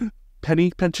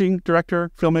 penny-pinching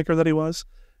director, filmmaker that he was.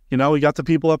 We got the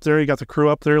people up there, you got the crew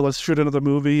up there, let's shoot another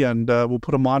movie, and we'll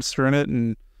put a monster in it,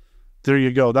 and there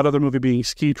you go. That other movie being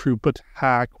Ski Troop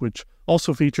Attack, which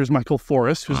also features Michael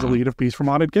Forrest, who's the lead of Beast from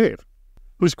Haunted Cave,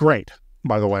 who's great,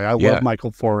 by the way. I love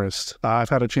Michael Forrest. I've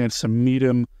had a chance to meet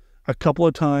him a couple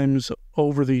of times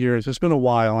over the years. It's been a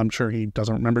while. I'm sure he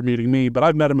doesn't remember meeting me, but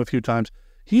I've met him a few times.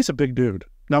 He's a big dude.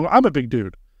 Now, I'm a big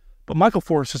dude, but Michael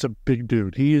Forrest is a big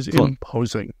dude. He is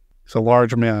imposing. He's a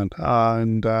large man,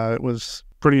 and it was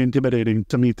pretty intimidating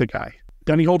to meet the guy.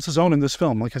 And he holds his own in this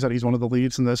film. Like I said, he's one of the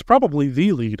leads in this, probably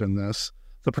the lead in this.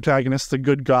 The protagonist, the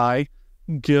good guy,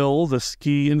 Gil, the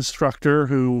ski instructor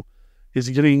who is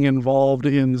getting involved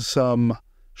in some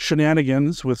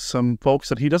shenanigans with some folks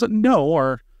that he doesn't know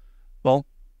are, well,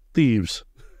 thieves.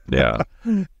 Yeah.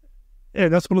 And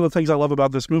that's one of the things I love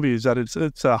about this movie is that it's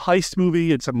a heist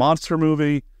movie, it's a monster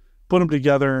movie. Put them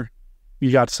together,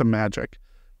 you got some magic.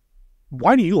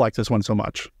 Why do you like this one so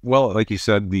much? Well, like you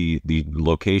said, the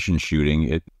location shooting,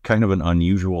 it kind of an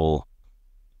unusual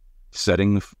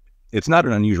setting. It's not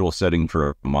an unusual setting for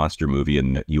a monster movie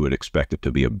in that you would expect it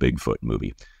to be a Bigfoot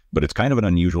movie, but it's kind of an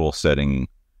unusual setting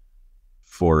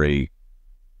for a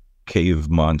cave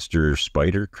monster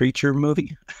spider creature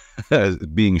movie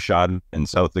being shot in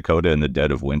South Dakota in the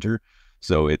dead of winter.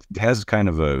 So it has kind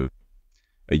of a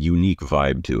unique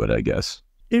vibe to it, I guess.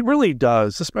 It really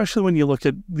does, especially when you look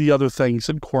at the other things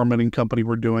that Corman and company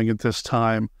were doing at this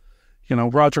time.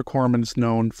 Roger Corman's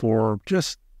known for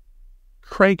just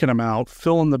cranking them out,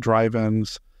 filling the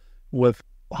drive-ins with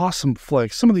awesome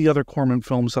flicks. Some of the other Corman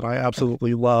films that I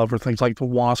absolutely love are things like The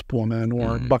Wasp Woman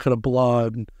or Bucket of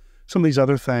Blood, and some of these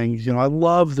other things. I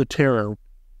love The Terror,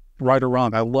 right or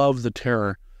wrong. I love The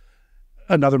Terror.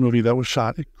 Another movie that was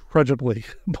shot incredibly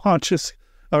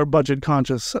budget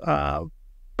conscious.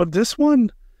 But this one,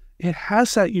 it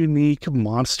has that unique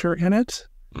monster in it.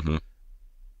 Mm-hmm.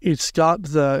 It's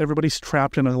got everybody's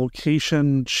trapped in a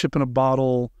location, ship in a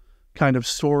bottle kind of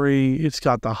story. It's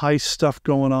got the heist stuff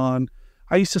going on.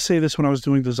 I used to say this when I was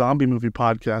doing the zombie movie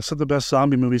podcast, that the best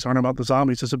zombie movies aren't about the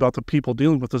zombies, it's about the people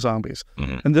dealing with the zombies.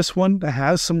 Mm-hmm. And this one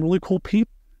has some really cool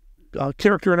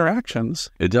character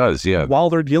interactions. It does, yeah. While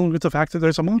they're dealing with the fact that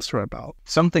there's a monster about.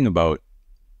 Something about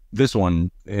this one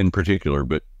in particular,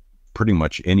 but pretty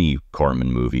much any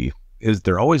Corman movie, is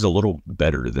they're always a little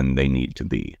better than they need to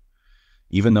be.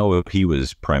 even though he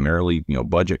was primarily,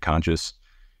 budget conscious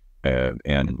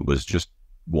and was just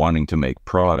wanting to make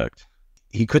product,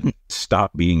 he couldn't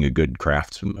stop being a good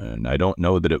craftsman. I don't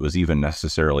know that it was even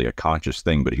necessarily a conscious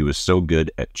thing, but he was so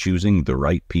good at choosing the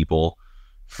right people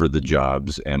for the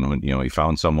jobs. And when, he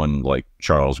found someone like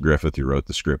Charles Griffith, who wrote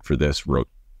the script for this, wrote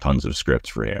tons of scripts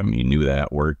for him. He knew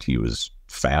that worked. He was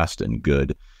fast and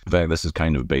good. In fact, this is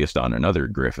kind of based on another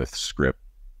Griffith script,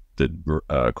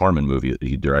 the Corman movie that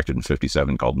he directed in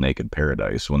 1957 called Naked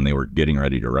Paradise. When they were getting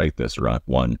ready to write this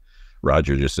one,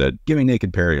 Roger just said, "Give me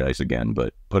Naked Paradise again,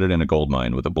 but put it in a gold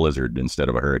mine with a blizzard instead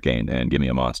of a hurricane, and give me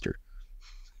a monster."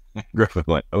 Griffith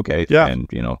went, "Okay." Yeah. And,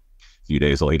 a few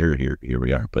days later, here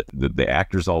we are. But the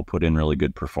actors all put in really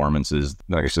good performances.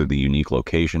 Like I said, the unique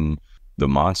location. The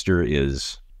monster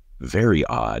is very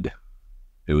odd.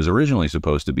 It was originally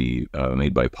supposed to be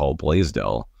made by Paul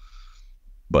Blaisdell,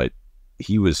 but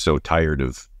he was so tired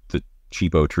of the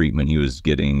cheapo treatment he was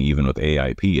getting even with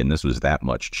AIP, and this was that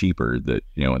much cheaper that,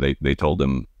 they told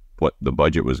him what the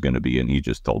budget was going to be, and he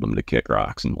just told them to kick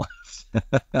rocks and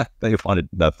left. They wanted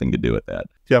nothing to do with that.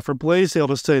 Yeah, for Blaisdell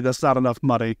to say that's not enough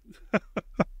money.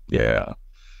 Yeah.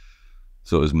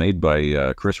 So it was made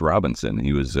by Chris Robinson.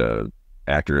 He was an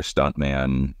actor, a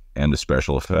stuntman, and a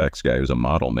special effects guy. He was a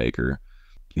model maker.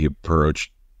 He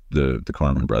approached the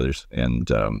Corman brothers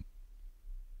and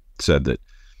said that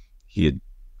he had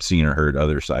seen or heard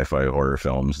other sci-fi horror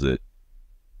films that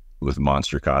with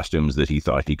monster costumes that he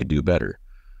thought he could do better,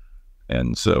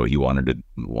 and so he wanted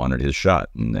his shot,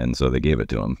 and so they gave it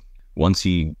to him. Once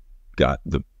he got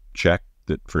the check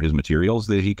that for his materials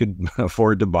that he could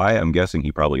afford to buy, I'm guessing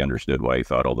he probably understood why he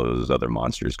thought all those other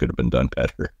monsters could have been done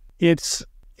better. It's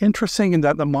interesting in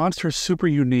that the monster is super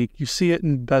unique. You see it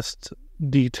in best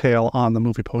detail on the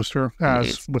movie poster,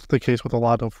 as with the case with a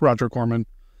lot of Roger Corman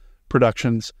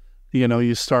productions.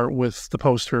 You start with the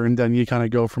poster and then you kind of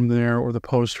go from there, or the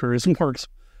poster is more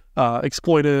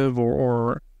exploitive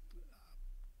or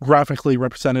graphically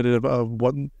representative of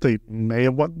what they may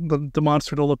have want the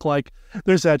monster to look like.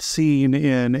 There's that scene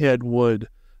in Ed Wood,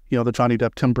 the Johnny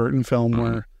Depp Tim Burton film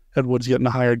where Ed Wood's getting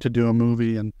hired to do a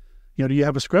movie, and do you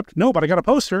have a script? No, but I got a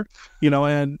poster.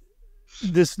 And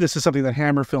this is something that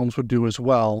Hammer Films would do as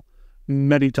well,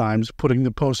 many times, putting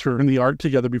the poster and the art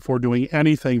together before doing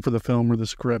anything for the film or the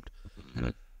script.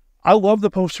 I love the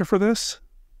poster for this,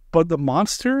 but the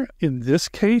monster in this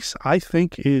case, I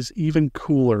think, is even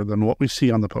cooler than what we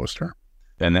see on the poster.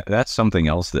 And that's something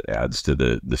else that adds to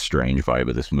the strange vibe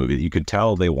of this movie. You could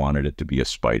tell they wanted it to be a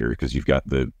spider because you've got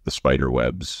the spider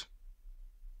webs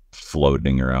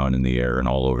floating around in the air and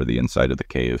all over the inside of the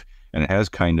cave. And it has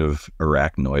kind of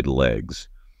arachnoid legs.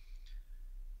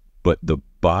 But the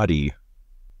body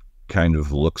kind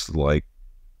of looks like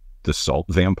the salt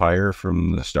vampire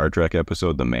from the Star Trek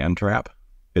episode, The Man Trap.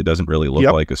 It doesn't really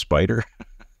look like a spider.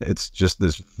 It's just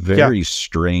this very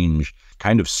strange,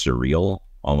 kind of surreal,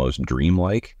 almost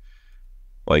dreamlike.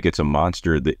 Like it's a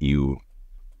monster that you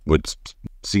would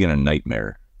see in a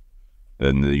nightmare.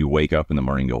 And you wake up in the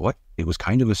morning and go, what? It was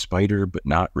kind of a spider, but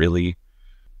not really.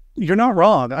 You're not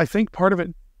wrong. I think part of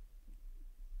it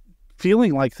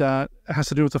feeling like that has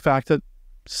to do with the fact that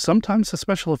sometimes the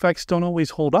special effects don't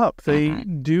always hold up. They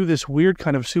do this weird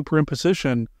kind of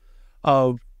superimposition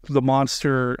of the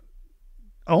monster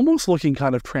almost looking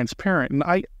kind of transparent. And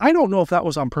I don't know if that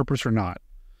was on purpose or not.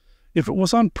 If it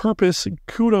was on purpose,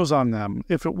 kudos on them.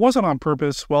 If it wasn't on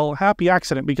purpose, well, happy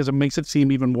accident, because it makes it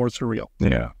seem even more surreal.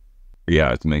 Yeah.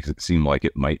 Yeah, it makes it seem like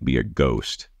it might be a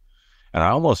ghost. And I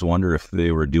almost wonder if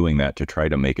they were doing that to try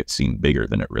to make it seem bigger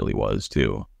than it really was,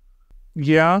 too.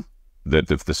 Yeah.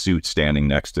 That if the suit standing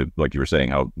next to, like you were saying,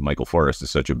 how Michael Forrest is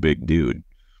such a big dude,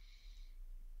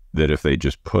 that if they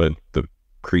just put the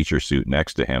creature suit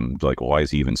next to him, like, well, why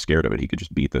is he even scared of it? He could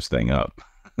just beat this thing up.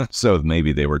 So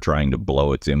maybe they were trying to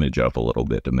blow its image up a little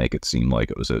bit to make it seem like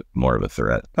it was more of a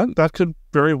threat. That could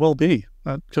very well be.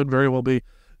 That could very well be.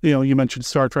 You mentioned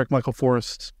Star Trek, Michael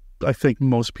Forrest. I think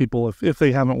most people, if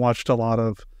they haven't watched a lot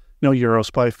of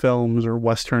Eurospy films or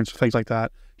Westerns, things like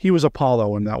that, he was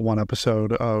Apollo in that one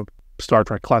episode of Star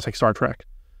Trek, classic Star Trek.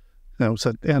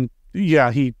 And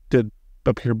yeah, he did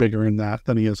appear bigger in that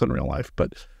than he is in real life,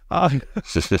 but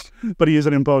but he is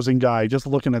an imposing guy. Just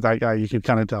looking at that guy, you can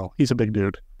kind of tell he's a big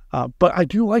dude. But I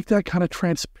do like that kind of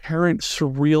transparent,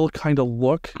 surreal kind of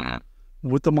look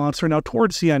with the monster. Now,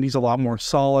 towards the end, he's a lot more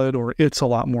solid, or it's a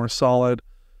lot more solid.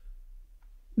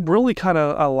 Really kind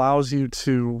of allows you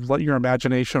to let your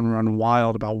imagination run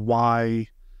wild about why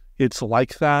it's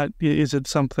like that. Is it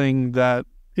something that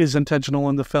is intentional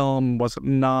in the film? Was it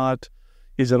not?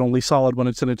 Is it only solid when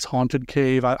it's in its haunted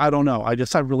cave? I don't know. I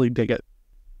really dig it.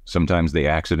 Sometimes the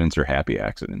accidents are happy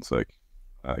accidents. Like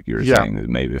Like you were Yeah. saying, that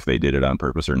maybe if they did it on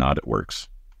purpose or not, it works.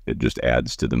 It just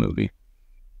adds to the movie.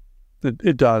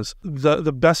 It does.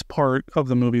 The best part of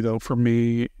the movie, though, for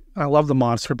me, I love the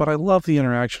monster, but I love the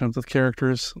interaction of the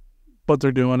characters, what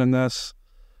they're doing in this.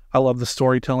 I love the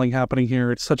storytelling happening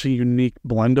here. It's such a unique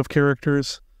blend of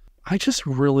characters. I just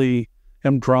really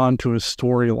am drawn to a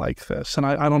story like this, and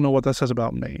I don't know what that says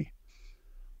about me,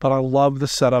 but I love the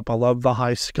setup. I love the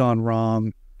heist gone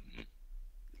wrong.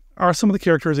 Are some of the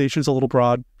characterizations a little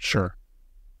broad? Sure.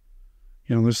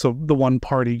 You know, there's the one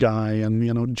party guy, and,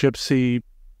 you know, Gypsy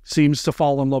seems to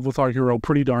fall in love with our hero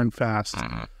pretty darn fast.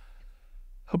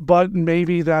 But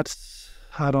maybe that's,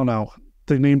 I don't know.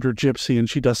 They named her Gypsy, and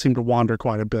she does seem to wander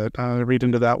quite a bit. Read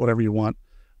into that whatever you want.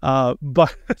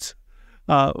 But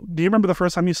do you remember the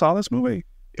first time you saw this movie?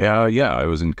 Yeah, I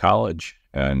was in college,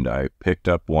 and I picked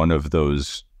up one of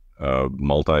those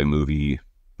multi-movie.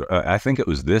 I think it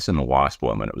was this and The Wasp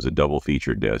Woman. It was a double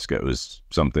feature disc. It was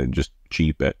something just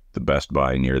cheap at the Best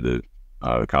Buy near the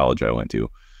college I went to,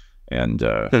 and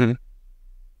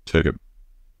took it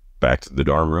back to the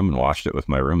dorm room and watched it with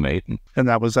my roommate. And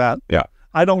that was that? Yeah.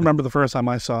 I don't remember the first time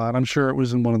I saw it. I'm sure it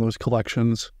was in one of those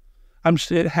collections.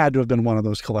 It had to have been one of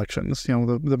those collections, you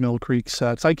know, the Mill Creek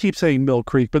sets. I keep saying Mill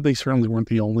Creek, but they certainly weren't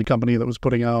the only company that was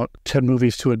putting out 10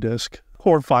 movies to a disc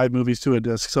or 5 movies to a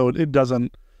disc. So it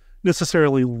doesn't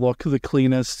necessarily look the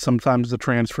cleanest. Sometimes the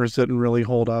transfers didn't really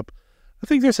hold up. I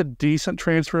think there's a decent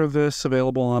transfer of this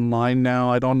available online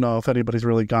now. I don't know if anybody's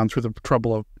really gone through the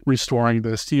trouble of restoring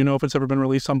this. Do you know if it's ever been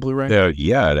released on Blu-ray?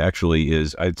 Yeah, it actually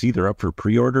is. It's either up for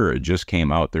pre-order or it just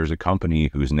came out. There's a company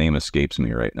whose name escapes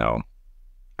me right now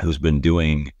who's been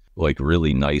doing like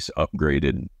really nice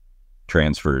upgraded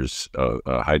transfers,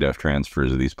 high-def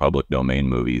transfers of these public domain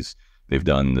movies. They've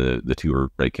done the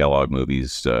 2 Ray Kellogg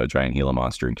movies, Giant Gila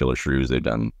Monster and Killer Shrews. They've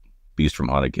done Beast from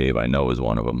Haunted Cave, I know, is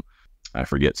one of them. I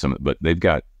forget some, but they've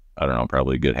got, I don't know,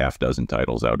 probably a good half dozen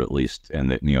titles out at least. And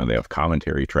that, you know, they have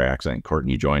commentary tracks. I think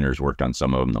Courtney Joyner's worked on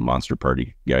some of them. The Monster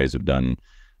Party guys have done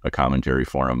a commentary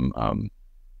for them.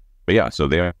 But yeah, so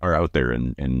they are out there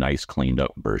in nice cleaned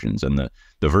up versions. And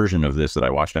the version of this that I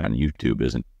watched on YouTube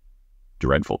isn't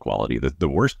dreadful quality. The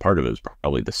worst part of it is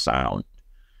probably the sound,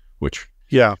 which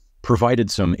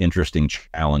provided some interesting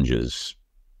challenges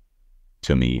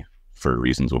to me for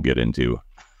reasons we'll get into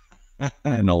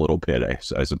in a little bit,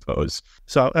 I suppose.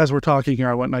 So as we're talking here,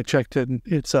 I went and I checked it.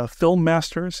 It's Film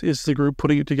Masters is the group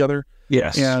putting it together.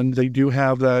 Yes. And they do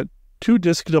have that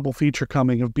 2-disc double feature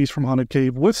coming of Beast from Haunted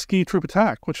Cave with Ski Troop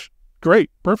Attack, which, great,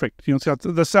 perfect. You know, it's got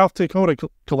the South Dakota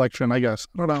collection, I guess.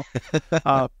 I don't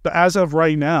know. But as of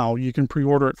right now, you can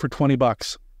pre-order it for $20,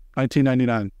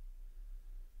 $19.99,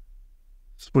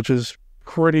 which is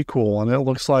pretty cool. And it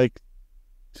looks like,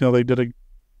 you know, they did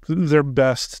their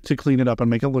best to clean it up and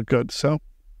make it look good. So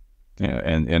yeah,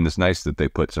 and it's nice that they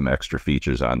put some extra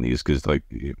features on these, because like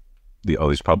all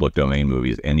these public domain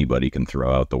movies, anybody can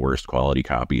throw out the worst quality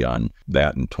copy on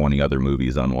that and 20 other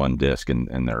movies on one disc,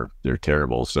 and they're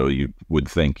terrible. So you would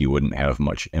think you wouldn't have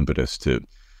much impetus to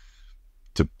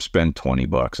spend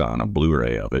 $20 on a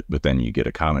Blu-ray of it, but then you get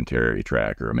a commentary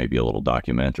track or maybe a little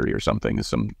documentary or something,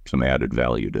 some added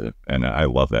value to. And I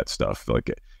love that stuff.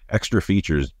 Like, extra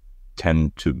features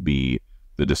tend to be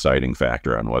the deciding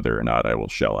factor on whether or not I will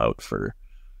shell out for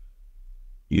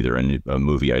either a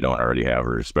movie I don't already have,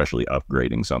 or especially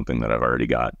upgrading something that I've already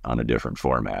got on a different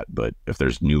format. But if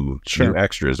there's new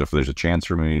extras, if there's a chance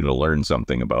for me to learn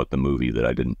something about the movie that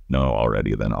I didn't know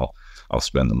already, then I'll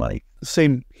spend the money.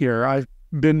 Same here. I've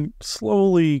been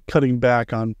slowly cutting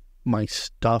back on my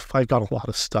stuff. I've got a lot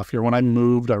of stuff here. When I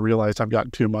moved, I realized I've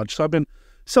got too much. So I've been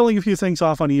selling a few things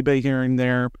off on eBay here and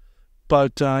there,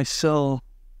 but I still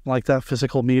like that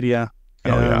physical media.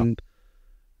 And,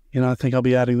 you know, I think I'll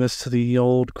be adding this to the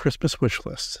old Christmas wish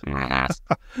list.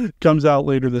 Comes out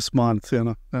later this month,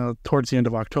 you know, towards the end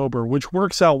of October, which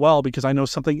works out well because I know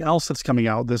something else that's coming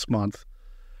out this month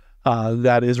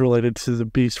that is related to the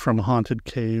Beast from Haunted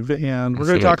Cave. And we're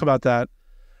going to talk about that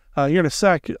here in a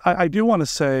sec. I do want to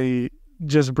say,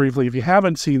 just briefly, if you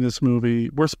haven't seen this movie,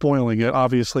 we're spoiling it.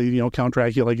 Obviously, you know, Count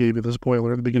Dracula gave you the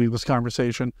spoiler at the beginning of this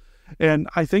conversation. And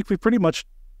I think we pretty much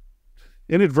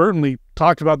inadvertently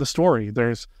talked about the story.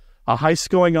 There's a heist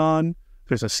going on.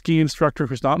 There's a ski instructor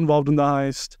who's not involved in the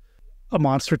heist. A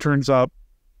monster turns up.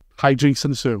 Hijinks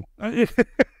ensue.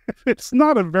 It's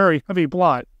not a very heavy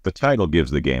plot. The title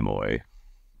gives the game away.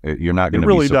 You're not going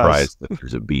to be surprised that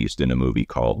there's a beast in a movie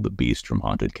called The Beast from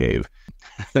Haunted Cave.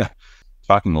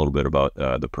 Talking a little bit about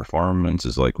the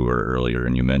performances like we were earlier,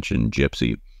 and you mentioned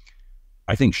Gypsy.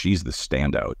 I think she's the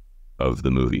standout of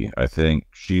the movie. I think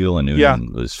Sheila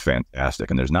Noonan was fantastic,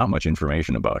 and there's not much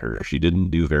information about her. She didn't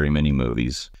do very many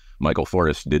movies, Michael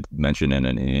Forrest did mention in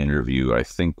an interview, I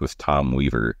think with Tom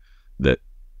Weaver, that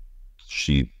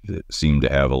she seemed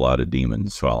to have a lot of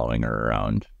demons following her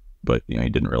around, but he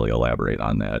didn't really elaborate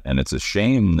on that. And it's a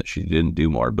shame that she didn't do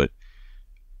more, but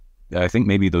I think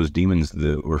maybe those demons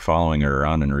that were following her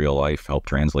around in real life help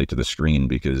translate to the screen,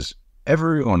 because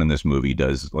everyone in this movie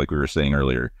does, like we were saying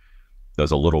earlier,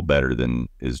 does a little better than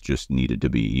is just needed to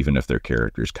be, even if their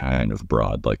character's kind of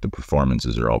broad. Like the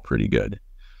performances are all pretty good.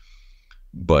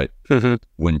 But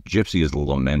when Gypsy is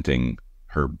lamenting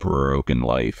her broken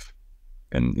life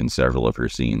and in several of her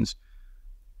scenes,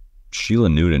 Sheila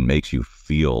Newton makes you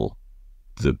feel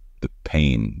the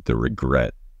pain, the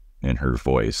regret in her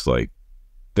voice. Like,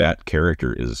 that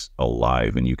character is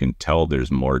alive, and you can tell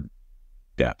there's more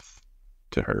depth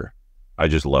to her. I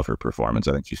just love her performance.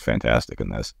 I think she's fantastic in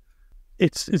this.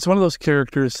 It's one of those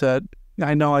characters that,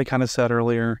 I know I kind of said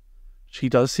earlier, she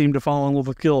does seem to fall in love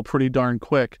with Gil pretty darn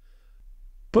quick,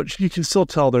 but you can still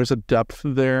tell there's a depth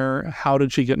there. How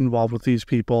did she get involved with these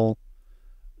people?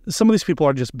 Some of these people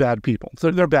are just bad people.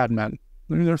 They're bad men.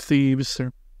 They're thieves.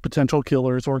 They're potential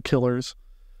killers or killers.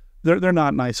 They're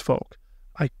not nice folk.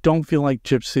 I don't feel like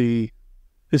Gypsy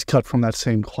is cut from that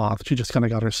same cloth. She just kind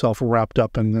of got herself wrapped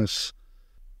up in this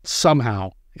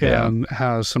somehow and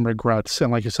has some regrets.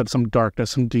 And like you said, some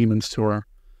darkness, some demons to her.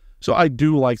 So I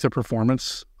do like the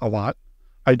performance a lot.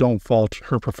 I don't fault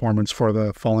her performance for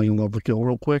the falling in love with Gil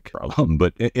real quick.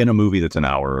 But in a movie that's an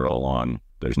hour long,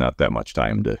 there's not that much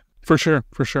time to... For sure.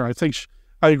 I think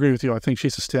I agree with you. I think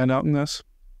she's a standout in this.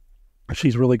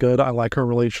 She's really good. I like her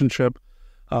relationship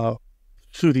to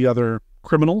the other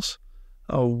criminals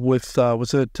with,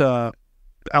 was it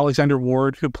Alexander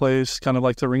Ward, who plays kind of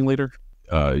like the ringleader?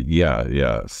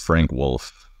 Yeah. Frank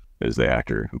Wolf is the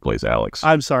actor who plays Alex.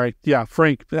 I'm sorry. Yeah,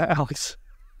 Alex.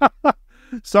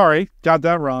 Sorry, got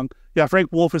that wrong. Yeah,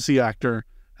 Frank Wolf is the actor.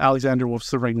 Alexander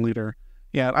Wolf's the ringleader.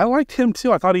 Yeah, I liked him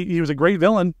too. I thought he was a great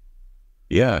villain.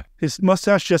 Yeah. His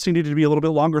mustache just needed to be a little bit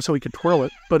longer so he could twirl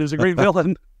it, but he was a great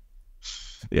villain.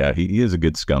 Yeah, he is a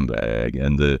good scumbag.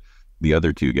 And the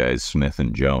other two guys, Smith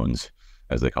and Jones,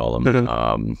 as they call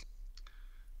them,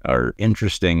 are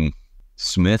interesting.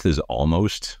 Smith is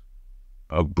almost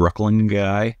a Brooklyn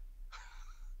guy,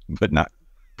 but not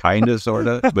kind of, sort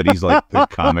of. But he's like the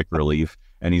comic relief,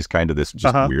 and he's kind of this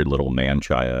just weird little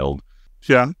man-child.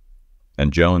 Yeah.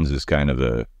 And Jones is kind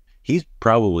of he's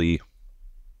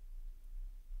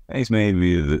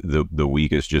maybe the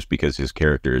weakest, just because his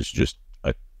character is just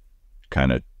a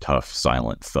kind of tough,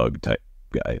 silent thug type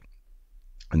guy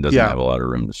and doesn't have a lot of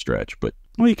room to stretch. But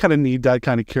well, you kind of need that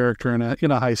kind of character in a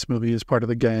heist movie as part of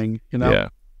the gang, Yeah.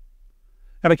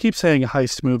 And I keep saying a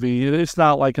heist movie. It's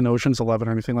not like an Ocean's 11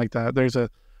 or anything like that. There's a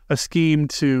scheme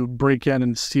to break in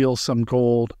and steal some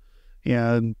gold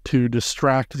and to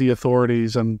distract the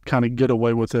authorities and kind of get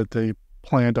away with it. They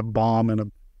plant a bomb in a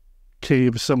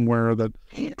cave somewhere that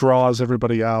draws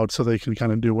everybody out so they can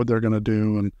kind of do what they're going to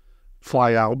do and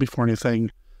fly out before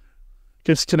anything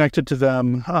gets connected to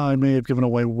them. I may have given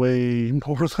away way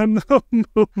more than the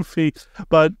movie,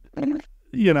 but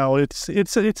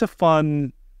it's a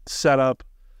fun setup.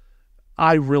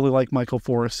 I really like Michael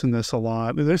Forrest in this a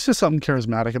lot. There's just something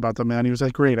charismatic about the man. He was a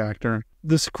great actor.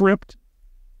 The script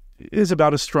is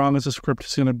about as strong as the script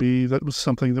is going to be. That was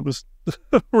something that was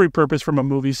repurposed from a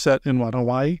movie set in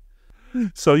Hawaii.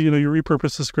 So, you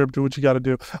repurpose the script, do what you got to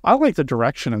do. I like the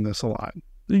direction in this a lot.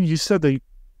 You said they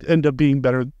end up being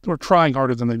better or trying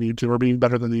harder than they need to or being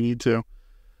better than they need to.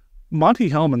 Monte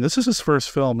Hellman, this is his first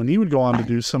film, and he would go on to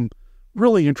do some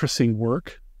really interesting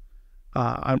work.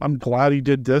 I'm glad he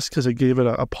did this because it gave it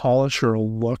a polish or a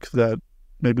look that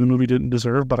maybe the movie didn't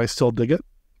deserve, but I still dig it.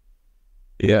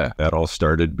 Yeah, that all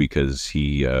started because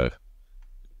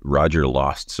Roger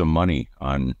lost some money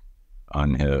on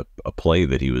a play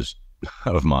that he was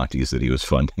of Monte's that he was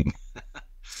funding.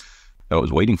 I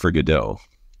was waiting for Godot,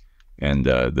 and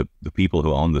the people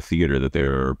who owned the theater that they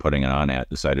were putting it on at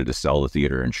decided to sell the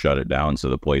theater and shut it down, so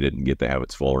the play didn't get to have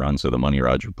its full run. So the money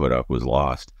Roger put up was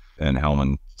lost. And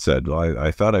Hellman said, well,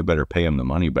 I thought I better pay him the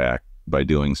money back by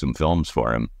doing some films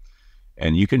for him.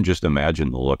 And you can just imagine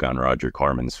the look on Roger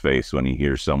Corman's face when he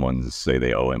hears someone say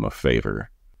they owe him a favor.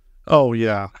 Oh,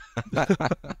 yeah.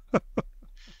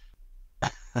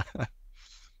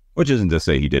 Which isn't to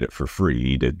say he did it for free.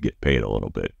 He did get paid a little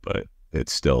bit, but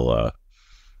it's still,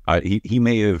 he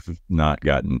may have not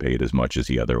gotten paid as much as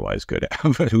he otherwise could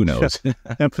have, but who knows?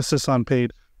 Emphasis on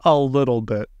paid a little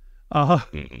bit.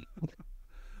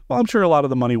 Well, I'm sure a lot of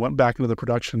the money went back into the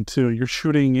production too. You're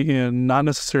shooting in not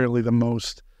necessarily the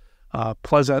most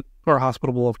pleasant or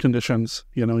hospitable of conditions.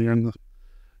 You're in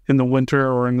the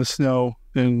winter or in the snow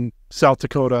in South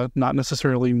Dakota, not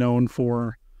necessarily known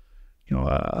for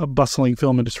a bustling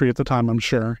film industry at the time, I'm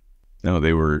sure. No,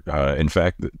 they were, in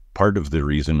fact, part of the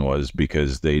reason was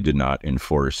because they did not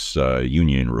enforce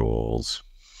union rules.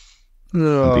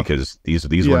 Because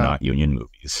these were not union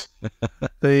movies.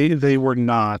 They were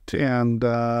not. And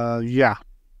I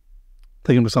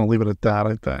think I'm just going to leave it at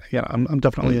that. I'm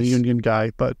definitely a union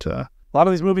guy, but a lot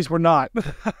of these movies were not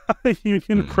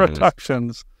union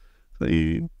productions.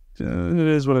 It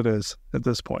is what it is at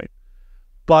this point.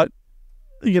 But,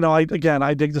 I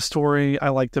dig the story. I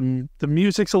like the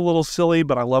music's a little silly,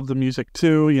 but I love the music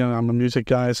too. I'm a music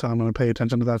guy, so I'm going to pay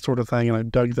attention to that sort of thing, and I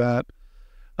dug that.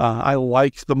 I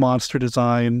like the monster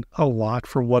design a lot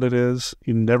for what it is.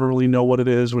 You never really know what it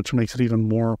is, which makes it even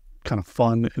more kind of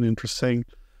fun and interesting.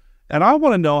 And I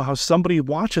want to know how somebody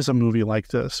watches a movie like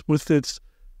this with its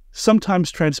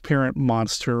sometimes transparent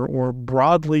monster or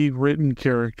broadly written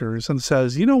characters and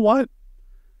says, you know what?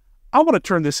 I want to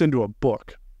turn this into a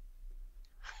book.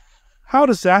 How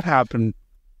does that happen?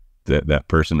 That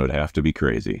person would have to be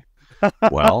crazy.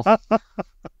 Well,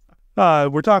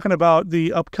 we're talking about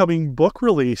the upcoming book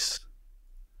release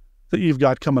that you've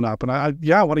got coming up. And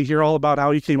I want to hear all about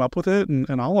how you came up with it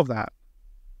and all of that.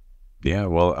 Yeah,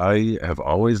 well, I have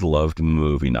always loved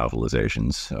movie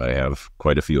novelizations. I have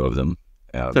quite a few of them.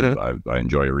 I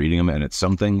enjoy reading them, and it's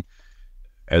something,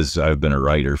 as I've been a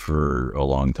writer for a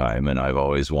long time, and I've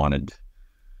always wanted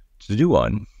to do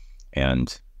one.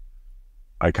 And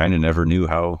I kind of never knew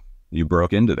how you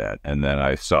broke into that. And then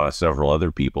I saw several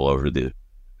other people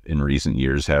in recent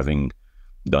years having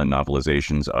done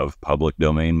novelizations of public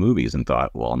domain movies and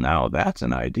thought, well, now that's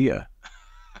an idea.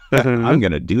 I'm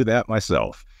going to do that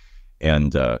myself.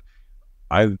 And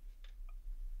I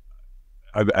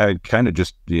kind of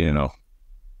just,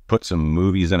 put some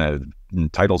movies and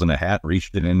titles in a hat,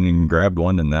 reached in and grabbed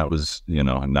one, and that was,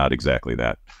 not exactly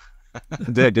that.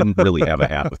 I didn't really have a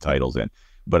hat with titles in,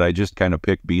 but I just kind of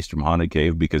picked Beast from Haunted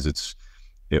Cave because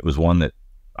it was one that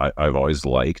I've always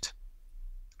liked.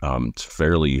 It's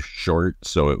fairly short,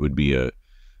 so it would be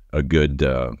a good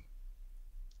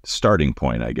starting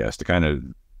point, I guess, to kind of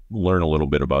learn a little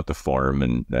bit about the form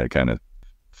and kind of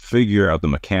figure out the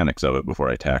mechanics of it before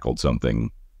I tackled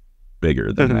something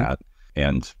bigger than that.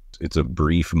 And it's a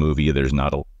brief movie. There's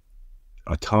not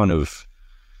a ton of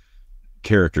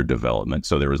character development,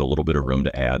 so there was a little bit of room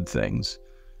to add things,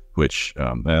 which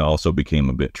also became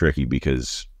a bit tricky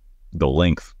because the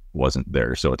length wasn't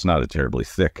there. So it's not a terribly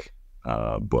thick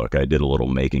book. I did a little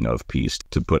making of piece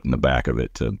to put in the back of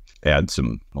it to add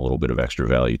a little bit of extra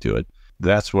value to it.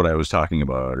 That's what I was talking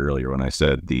about earlier when I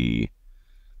said the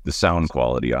sound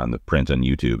quality on the print on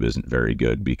YouTube isn't very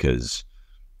good because,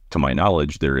 to my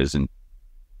knowledge, there isn't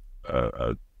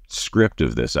a script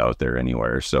of this out there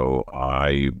anywhere. So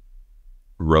I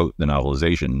wrote the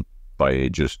novelization by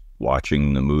just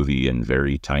watching the movie in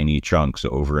very tiny chunks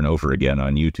over and over again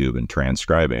on YouTube and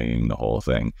transcribing the whole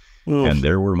thing. Oof. And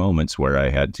there were moments where I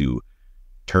had to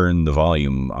turn the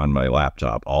volume on my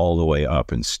laptop all the way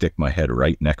up and stick my head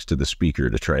right next to the speaker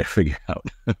to try to figure out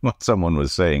what someone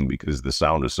was saying because the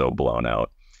sound was so blown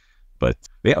out. But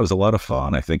yeah, it was a lot of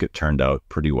fun. I think it turned out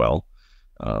pretty well.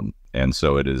 And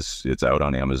so it's out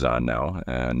on Amazon now.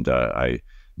 And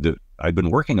I'd been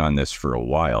working on this for a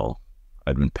while.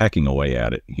 I'd been pecking away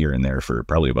at it here and there for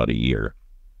probably about a year.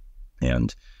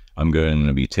 And I'm going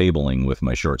to be tabling with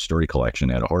my short story collection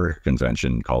at a horror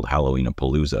convention called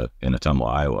Halloween-a-Palooza in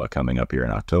Ottumwa, Iowa, coming up here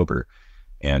in October.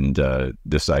 And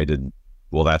decided,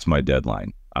 well, that's my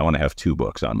deadline. I want to have 2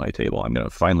 books on my table. I'm going to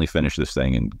finally finish this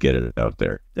thing and get it out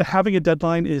there. Having a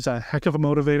deadline is a heck of a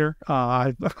motivator.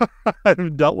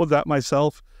 I've dealt with that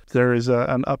myself. There is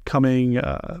an upcoming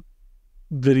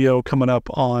video coming up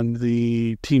on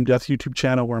the Team Death YouTube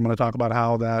channel where I'm going to talk about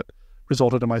how that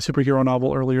resulted in my superhero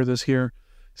novel earlier this year.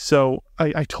 So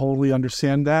I totally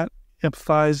understand that,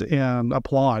 empathize, and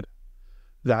applaud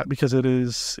that because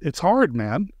it's hard,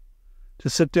 man, to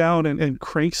sit down and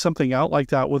crank something out like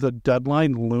that with a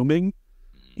deadline looming.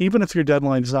 Even if your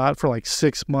deadline's not for like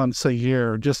 6 months, a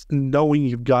year, just knowing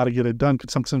you've got to get it done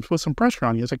could sometimes put some pressure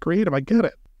on you. As a creative, I get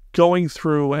it. Going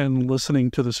through and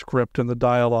listening to the script and the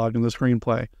dialogue and the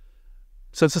screenplay,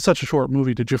 since it's such a short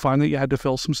movie, did you find that you had to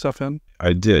fill some stuff in?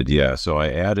 I did, yeah. So I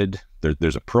added,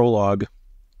 there's a prologue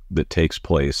that takes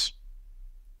place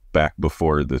back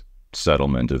before the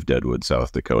settlement of Deadwood,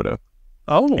 South Dakota.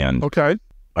 Oh, and okay.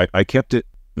 I kept it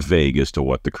vague as to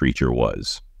what the creature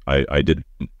was. I didn't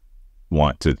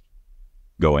want to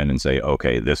go in and say,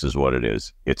 okay, this is what it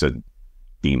is. It's a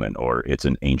demon, or it's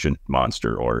an ancient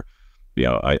monster, or,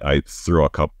 I threw a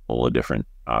couple of different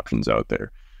options out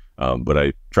there. But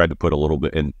I tried to put a little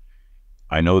bit in.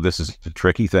 I know this is a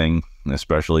tricky thing,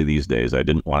 especially these days. I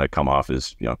didn't want to come off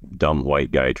as, dumb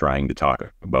white guy trying to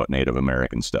talk about Native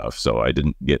American stuff, so I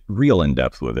didn't get real in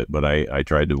depth with it, but I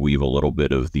tried to weave a little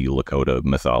bit of the Lakota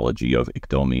mythology of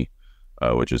Iktomi,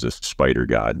 which is a spider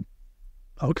god.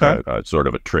 Okay. Sort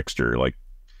of a trickster, like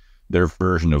their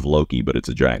version of Loki, but it's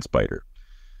a giant spider.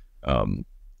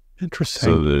 Interesting.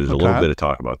 So there's a little bit of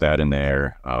talk about that in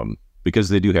there, because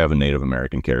they do have a Native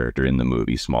American character in the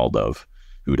movie, Small Dove,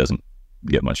 who doesn't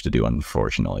get much to do,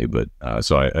 unfortunately. But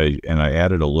so I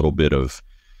added a little bit of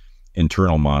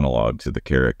internal monologue to the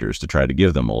characters to try to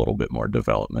give them a little bit more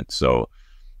development. So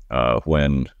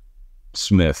when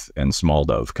Smith and Small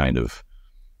Dove kind of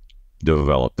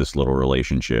develop this little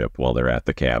relationship while they're at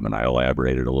the cabin, I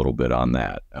elaborated a little bit on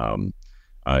that.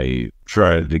 I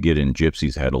tried to get in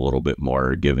Gypsy's head a little bit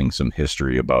more, giving some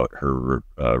history about her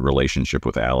relationship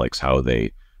with Alex, how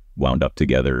they wound up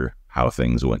together, how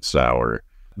things went sour.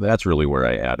 That's really where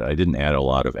I added. I didn't add a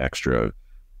lot of extra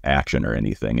action or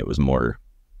anything. It was more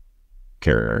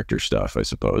character stuff, I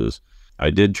suppose.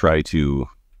 I did try to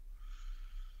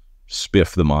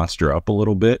spiff the monster up a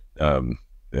little bit.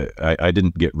 I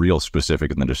didn't get real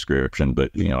specific in the description,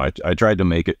 but I tried to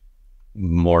make it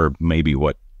more maybe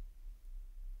what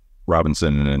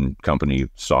Robinson and company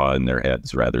saw in their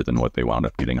heads rather than what they wound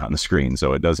up getting on the screen.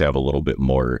 So it does have a little bit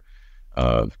more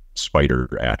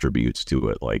spider attributes to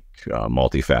it, like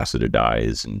multifaceted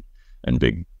eyes and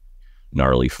big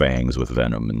gnarly fangs with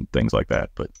venom and things like that.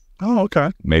 But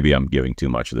okay. Maybe I'm giving too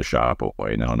much of the shop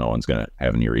away. Now no one's going to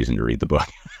have any reason to read the book.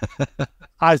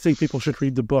 I think people should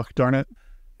read the book, darn it.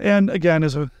 And again,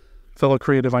 as a fellow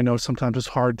creative, I know sometimes it's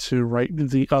hard to write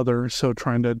the other, so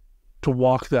trying to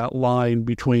walk that line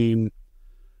between,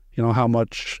 how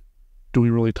much do we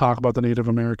really talk about the Native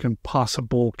American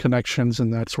possible connections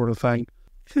and that sort of thing.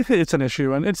 It's an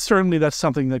issue, and that's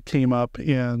something that came up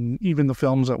in even the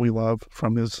films that we love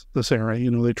from this era.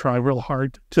 They try real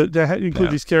hard to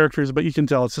include these characters, but you can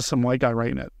tell it's just some white guy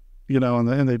writing it,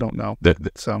 and they don't know.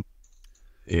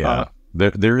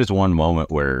 There is one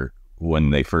moment where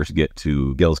when they first get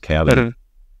to Gil's cabin,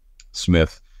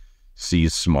 Smith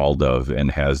sees Small Dove and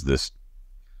has this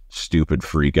stupid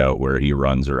freak out where he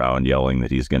runs around yelling that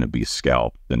he's going to be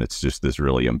scalped, and it's just this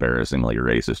really embarrassingly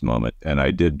racist moment. And I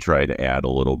did try to add a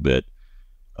little bit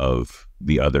of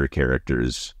the other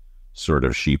characters sort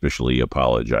of sheepishly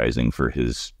apologizing for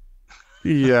his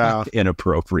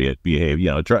inappropriate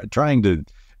behavior, trying to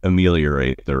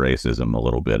ameliorate the racism a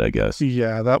little bit, I guess.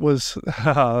 That was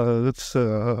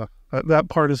that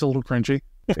part is a little cringy.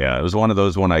 It was one of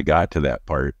those, when I got to that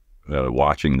part,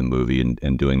 watching the movie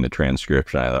and doing the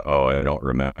transcription, I thought, I don't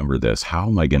remember this. How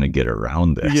am I going to get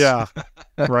around this? Yeah,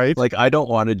 right. Like, I don't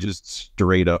want to just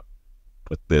straight up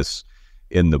put this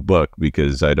in the book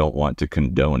because I don't want to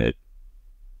condone it,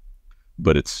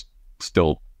 but it's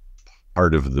still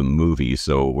part of the movie.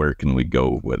 So where can we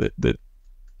go with it that,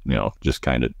 just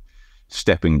kind of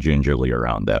stepping gingerly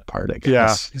around that part, I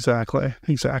guess. Yeah,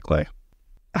 exactly.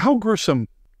 How gruesome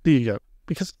do you get?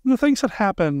 Because the things that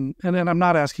happen, and I'm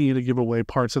not asking you to give away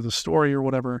parts of the story or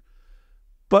whatever,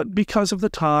 but because of the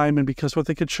time and because what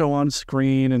they could show on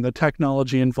screen and the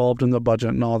technology involved in the budget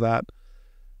and all that,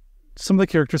 some of the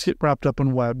characters get wrapped up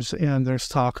in webs and there's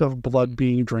talk of blood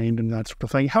being drained and that sort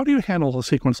of thing. How do you handle a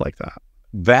sequence like that?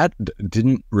 That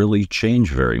didn't really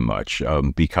change very much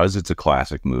because it's a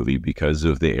classic movie, because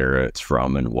of the era it's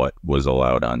from and what was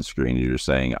allowed on screen. You're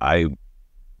saying I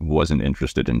wasn't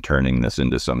interested in turning this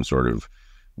into some sort of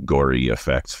gory,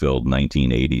 effects-filled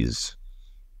 1980s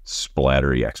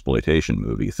splattery exploitation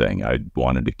movie thing. I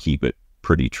wanted to keep it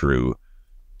pretty true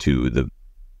to the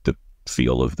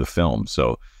feel of the film.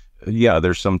 So,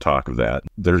 there's some talk of that.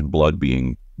 There's blood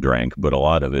being drank, but a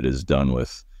lot of it is done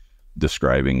with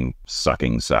describing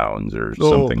sucking sounds or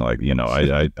something like,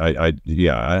 I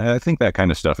think that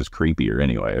kind of stuff is creepier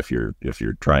anyway. If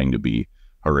you're trying to be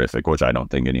horrific, which I don't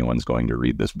think anyone's going to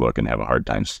read this book and have a hard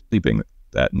time sleeping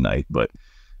that night. But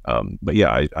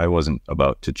I wasn't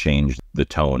about to change the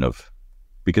tone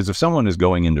because if someone is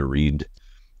going in to read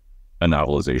a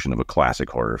novelization of a classic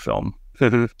horror film,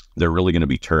 they're really going to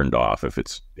be turned off if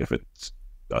it's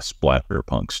a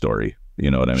splatterpunk story. You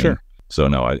know what I mean? Sure. So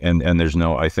no, and there's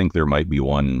no. I think there might be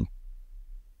one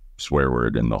swear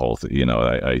word in the whole thing.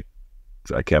 I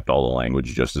kept all the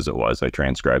language just as it was. I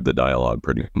transcribed the dialogue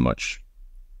pretty much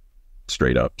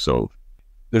straight up. So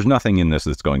there's nothing in this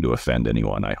that's going to offend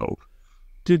anyone, I hope.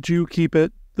 Did you keep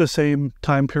it the same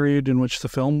time period in which the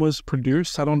film was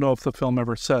produced? I don't know if the film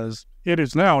ever says, it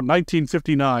is now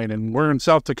 1959 and we're in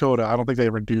South Dakota. I don't think they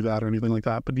ever do that or anything like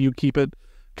that. But do you keep it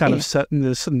kind of set in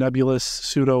this nebulous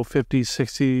pseudo 50s,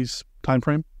 60s time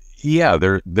frame? Yeah,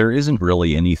 there isn't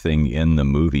really anything in the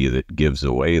movie that gives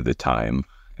away the time.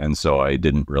 And so I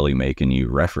didn't really make any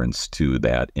reference to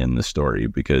that in the story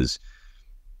because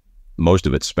most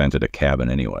of it's spent at a cabin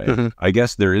anyway. Mm-hmm. I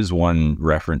guess there is one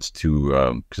reference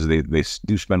to, because they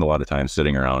do spend a lot of time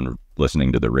sitting around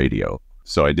listening to the radio.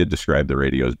 So I did describe the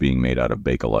radio as being made out of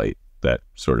Bakelite, that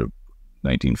sort of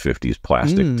 1950s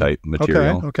plastic type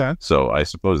material. Okay. So I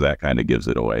suppose that kind of gives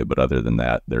it away. But other than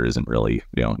that, there isn't really,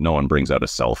 no one brings out a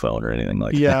cell phone or anything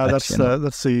like that. Yeah, that's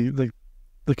the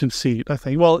conceit, I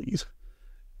think. Well,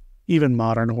 even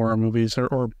modern horror movies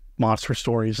or monster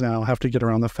stories now have to get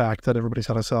around the fact that everybody's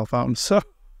got a cell phone. So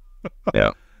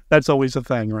yeah, that's always a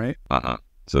thing, right?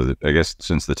 So I guess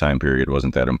since the time period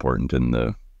wasn't that important in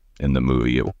the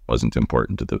movie, it wasn't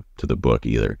important to the book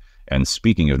either. And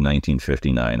speaking of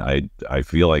 1959, I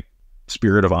feel like,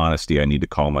 spirit of honesty, I need to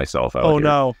call myself out. Oh here.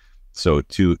 no! So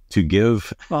to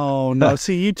give. Oh no!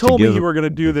 See, you told me you were going to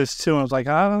do this too, and I was like,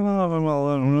 I don't know.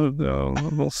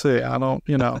 Well, we'll see. I don't.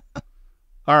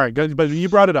 All right, good. But you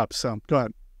brought it up, so go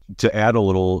ahead. To add a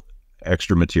little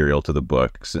extra material to the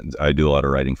book, since I do a lot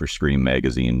of writing for Scream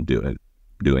magazine,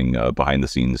 doing behind the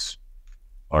scenes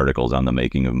articles on the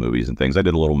making of movies and things. I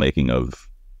did a little making of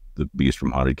the Beast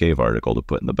from Haunted Cave article to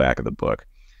put in the back of the book.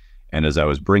 And as I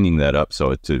was bringing that up,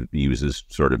 so to use as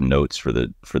sort of notes for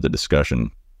the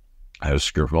discussion, I was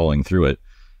scrolling through it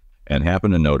and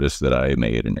happened to notice that I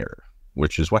made an error,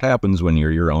 which is what happens when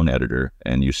you're your own editor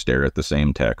and you stare at the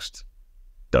same text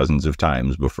dozens of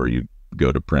times before you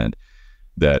go to print.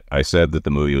 That I said that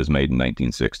the movie was made in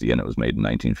 1960 and it was made in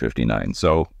 1959.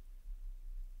 So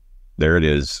there it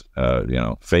is,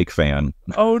 fake fan.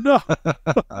 Oh no!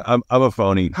 I'm a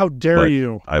phony. How dare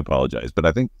you? I apologize, but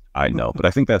I think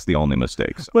that's the only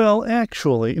mistake. So. Well,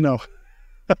 actually, no.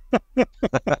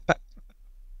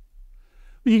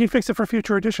 You can fix it for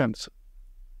future editions.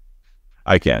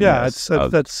 I can. Yeah, yes.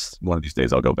 that's one of these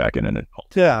days I'll go back in and it.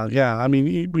 Yeah. I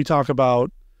mean, we talk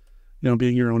about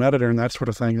being your own editor and that sort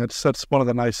of thing. That's one of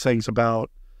the nice things about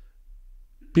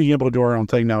being able to do our own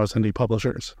thing now as indie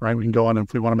publishers, right? We can go on, and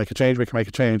if we want to make a change, we can make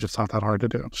a change. It's not that hard to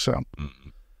do. So,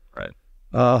 right.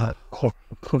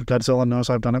 Godzilla knows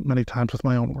I've done it many times with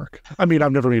my own work. I mean,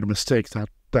 I've never made a mistake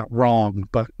that wrong,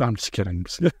 but I'm just kidding.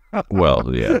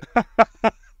 Well, yeah.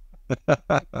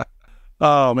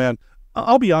 Oh man,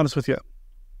 I'll be honest with you.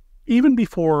 Even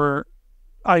before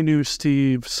I knew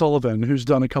Steve Sullivan, who's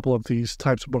done a couple of these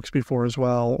types of books before as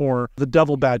well, or The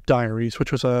Devil Bat Diaries,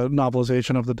 which was a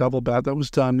novelization of The Devil Bat that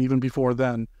was done even before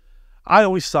then. I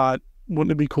always thought,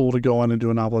 wouldn't it be cool to go on and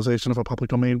do a novelization of a public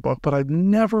domain book? But I've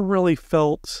never really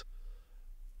felt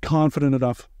confident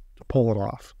enough to pull it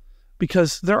off.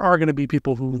 Because there are going to be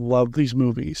people who love these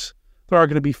movies. There are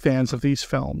going to be fans of these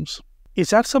films.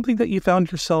 Is that something that you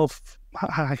found yourself,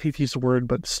 I hate to use the word,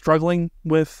 but struggling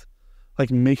with? Like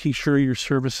making sure you're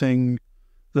servicing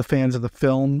the fans of the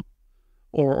film,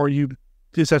 or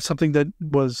is that something that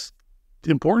was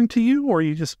important to you, or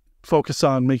you just focus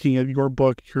on making it your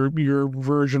book, your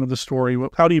version of the story?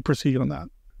 How do you proceed on that?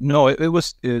 No, it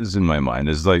is in my mind.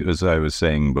 As I was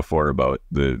saying before about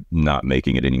the not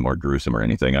making it any more gruesome or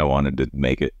anything, I wanted to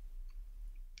make it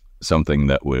something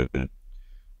that would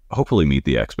hopefully meet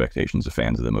the expectations of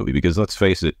fans of the movie. Because let's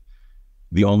face it,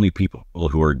 the only people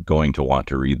who are going to want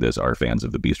to read this are fans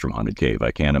of The Beast from Haunted Cave.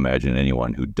 I can't imagine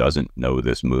anyone who doesn't know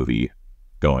this movie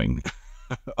going,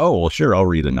 oh, well, sure, I'll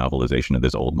read a novelization of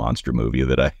this old monster movie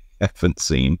that I haven't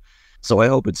seen. So I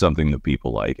hope it's something that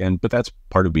people like. But that's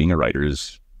part of being a writer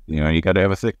is, you got to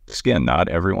have a thick skin. Not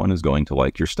everyone is going to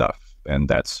like your stuff, and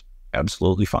that's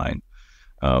absolutely fine.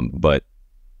 But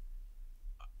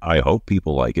I hope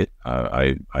people like it.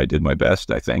 I did my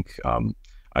best, I think.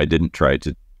 I didn't try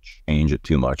to change it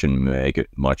too much and make it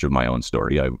much of my own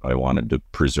story. I wanted to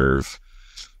preserve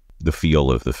the feel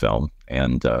of the film,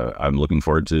 and I'm looking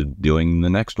forward to doing the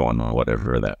next one, or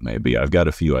whatever that may be. I've got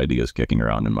a few ideas kicking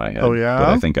around in my head. Oh yeah, but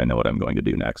I think I know what I'm going to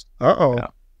do next. Yeah.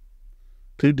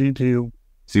 Do you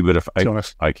see? But if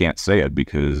I can't say it,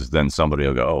 because then somebody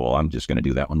will go, oh well, I'm just going to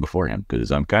do that one beforehand,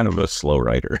 because I'm kind of a slow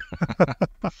writer.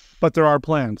 But there are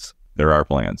plans. There are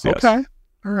plans. Yes. Okay.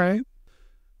 All right.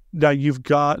 Now you've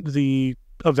got the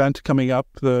event coming up,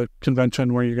 the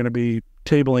convention where you're going to be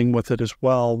tabling with it as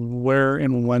well. Where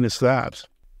and when is that?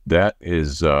 That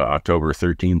is October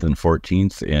 13th and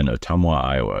 14th in Ottumwa,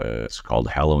 Iowa. It's called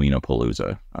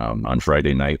Halloween-a-Palooza. On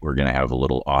Friday night, we're going to have a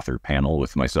little author panel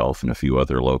with myself and a few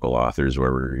other local authors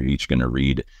where we're each going to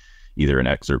read either an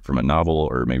excerpt from a novel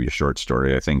or maybe a short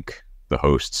story. I think the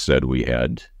host said we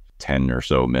had 10 or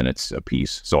so minutes a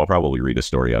piece. So I'll probably read a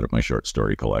story out of my short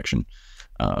story collection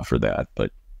for that.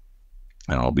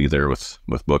 And I'll be there with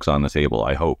books on the table.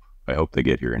 I hope I hope they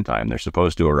get here in time. They're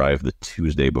supposed to arrive the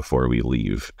Tuesday before we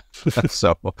leave.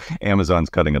 So Amazon's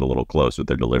cutting it a little close with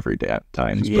their delivery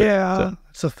times. Yeah,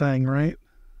 it's a thing, right?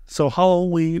 So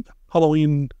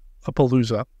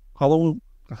Halloween-apalooza.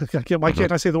 Why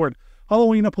can't I say the word?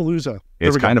 Halloween-apalooza.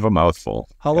 It's kind of a mouthful.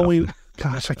 Halloween. Yeah.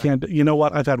 Gosh, I can't. You know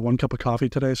what? I've had 1 cup of coffee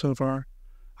today so far.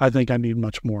 I think I need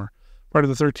much more. Friday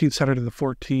the 13th, Saturday the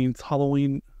 14th,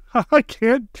 Halloween. I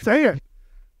can't say it.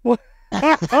 What?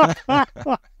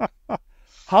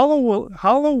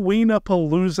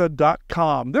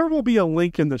 Halloweenapalooza.com. There will be a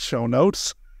link in the show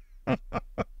notes.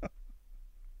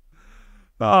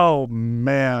 Oh,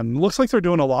 man. Looks like they're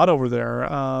doing a lot over there.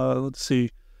 Let's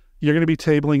see. You're going to be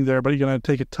tabling there, but are you going to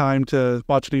take a time to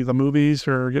watch any of the movies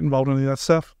or get involved in any of that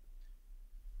stuff?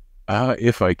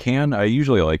 If I can, I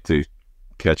usually like to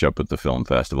catch up with the film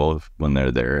festival when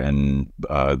they're there, and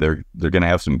they're going to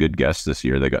have some good guests this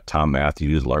year. They got Tom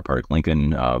Matthews, Lar Park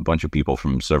Lincoln, a bunch of people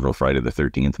from several Friday the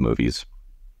 13th movies,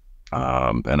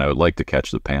 and I would like to catch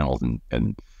the panels and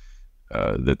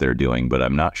that they're doing, but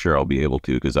I'm not sure I'll be able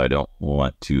to because I don't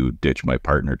want to ditch my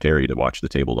partner Terry to watch the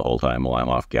table the whole time while I'm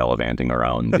off gallivanting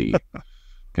around the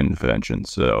convention.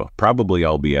 So probably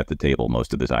I'll be at the table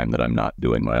most of the time that I'm not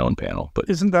doing my own panel. But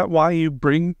isn't that why you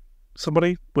bring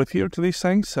somebody with you to these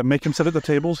things and make him sit at the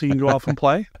table so you can go off and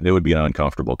play? It would be an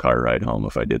uncomfortable car ride home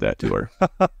if I did that to her.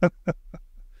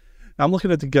 I'm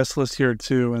looking at the guest list here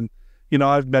too, and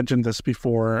I've mentioned this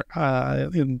before.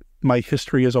 In my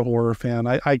history as a horror fan,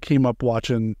 I came up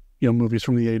watching movies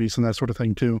from the 80s and that sort of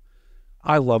thing too.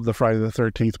 I love the Friday the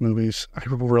 13th movies. I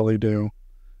really do.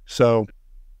 So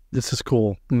this is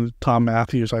cool. Tom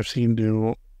Matthews I've seen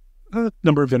do a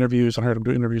number of interviews. I heard him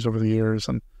do interviews over the years,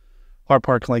 and Lar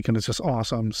Park Lincoln is just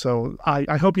awesome. So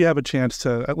I hope you have a chance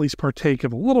to at least partake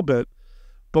of a little bit,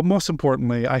 but most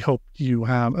importantly, I hope you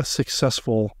have a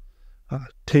successful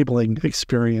tabling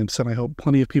experience, and I hope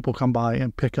plenty of people come by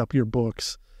and pick up your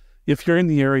books. If you're in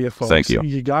the area, folks, thank you.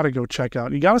 You got to go check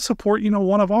out. You got to support,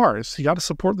 one of ours. You got to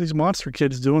support these monster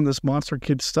kids doing this monster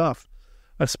kid stuff,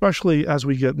 especially as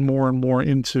we get more and more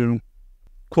into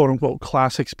quote-unquote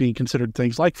classics being considered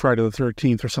things like Friday the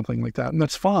 13th or something like that, and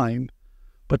that's fine.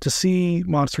 But to see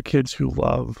monster kids who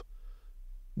love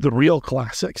the real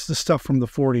classics, the stuff from the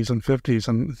 40s and 50s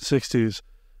and 60s,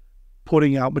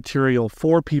 putting out material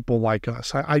for people like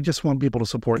us. I just want people to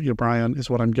support you, Bryan,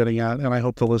 is what I'm getting at. And I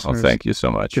hope the listeners thank you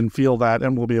so much. Can feel that,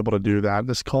 and we'll be able to do that.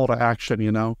 This call to action,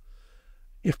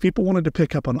 If people wanted to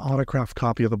pick up an autographed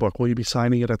copy of the book, will you be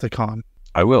signing it at the con?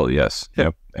 I will, yes.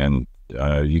 Yep. And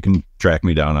you can track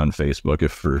me down on Facebook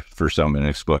if for some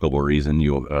inexplicable reason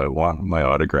you want my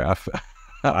autograph.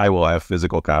 I will have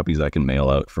physical copies I can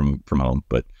mail out from home,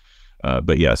 but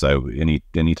yes, any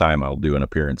time I'll do an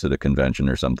appearance at a convention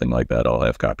or something like that, I'll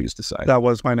have copies to sign. That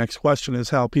was my next question,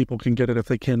 is how people can get it if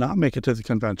they cannot make it to the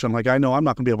convention. Like, I know I'm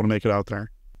not going to be able to make it out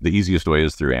there. The easiest way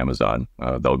is through Amazon.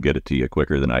 They'll get it to you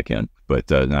quicker than I can.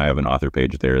 But I have an author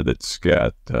page there that's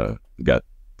got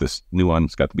this new one.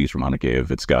 It's got The Beast from Haunted Cave.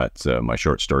 It's got my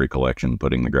short story collection,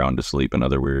 Putting the Ground to Sleep and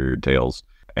Other Weird Tales.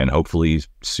 And hopefully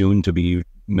soon to be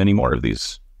many more of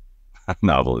these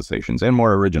novelizations and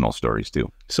more original stories too.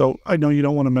 So I know you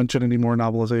don't want to mention any more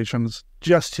novelizations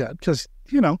just yet, because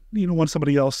you don't want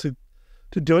somebody else to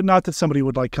do it. Not that somebody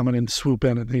would like come in and swoop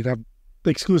in and they'd have the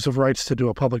exclusive rights to do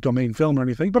a public domain film or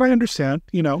anything, but I understand,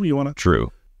 you want to.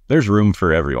 True. There's room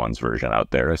for everyone's version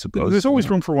out there, I suppose. There's always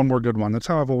room for one more good one. That's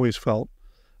how I've always felt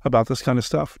about this kind of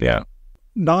stuff. Yeah.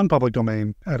 Non-public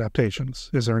domain adaptations.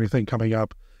 Is there anything coming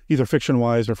up, either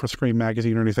fiction-wise or for Scream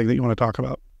Magazine or anything that you want to talk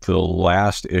about? The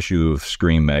last issue of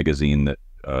Scream Magazine that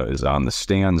is on the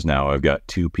stands now, I've got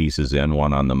 2 pieces in,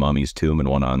 one on the Mummy's Tomb and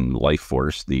one on Life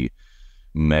Force, the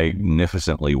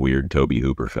magnificently weird Tobe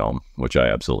Hooper film, which I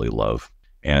absolutely love.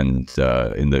 And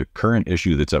in the current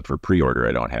issue that's up for pre-order,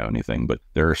 I don't have anything, but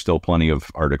there are still plenty of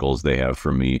articles they have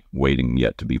for me waiting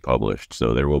yet to be published.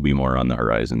 So there will be more on the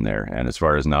horizon there. And as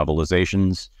far as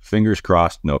novelizations, fingers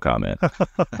crossed, no comment.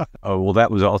 Well,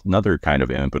 that was another kind of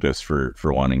impetus for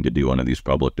wanting to do one of these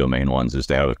public domain ones, is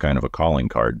to have a kind of a calling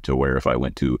card to where if I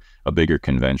went to a bigger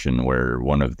convention where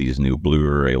one of these new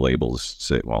Blu-ray labels,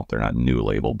 say, well, they're not new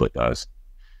label, but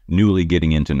newly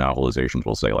getting into novelizations,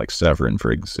 we'll say like Severin,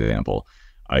 for example,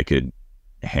 I could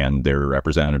hand their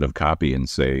representative copy and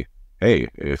say, hey,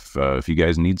 if you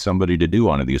guys need somebody to do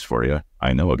one of these for you,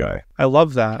 I know a guy. I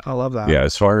love that. Yeah,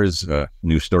 as far as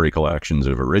new story collections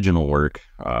of original work,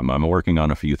 I'm working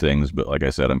on a few things, but like I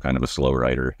said, I'm kind of a slow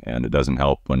writer, and it doesn't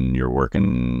help when you're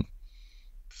working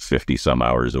 50 some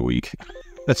hours a week.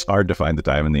 It's hard to find the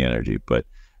time and the energy, but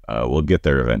we'll get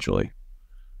there eventually.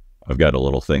 I've got a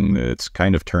little thing that's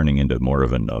kind of turning into more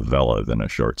of a novella than a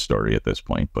short story at this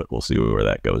point, but we'll see where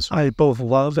that goes. I both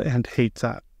love and hate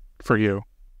that for you.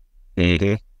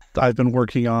 Mm-hmm. I've been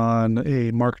working on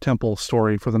a Mark Temple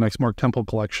story for the next Mark Temple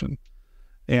collection,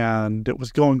 and it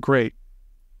was going great.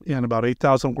 And about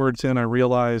 8,000 words in, I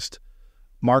realized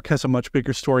Mark has a much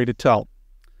bigger story to tell.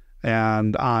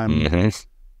 And I'm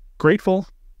grateful,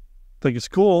 think it's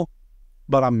cool,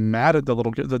 but I'm mad at the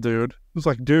dude. It was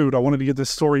like, dude, I wanted to get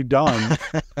this story done.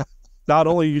 Not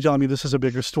only are you telling me this is a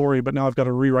bigger story, but now I've got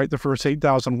to rewrite the first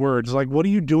 8,000 words. Like, what are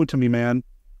you doing to me, man?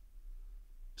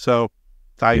 So,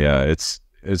 it's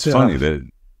funny that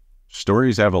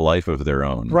stories have a life of their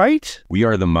own. Right? We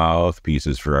are the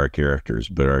mouthpieces for our characters,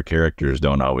 but our characters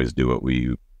don't always do what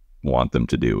we want them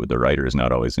to do. The writer is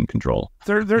not always in control.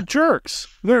 They're jerks.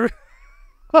 They're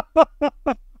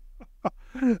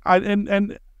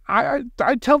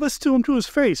I tell this to him to his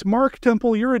face. Mark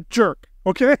Temple, you're a jerk,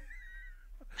 okay?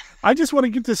 I just want to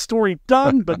get this story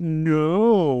done, but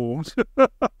no.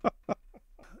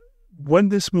 When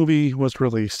this movie was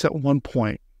released, at one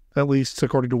point, at least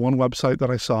according to one website that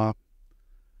I saw,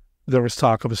 there was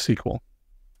talk of a sequel.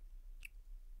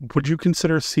 Would you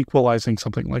consider sequelizing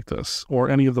something like this, or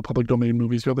any of the public domain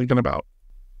movies you're thinking about?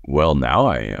 Well, now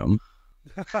I am.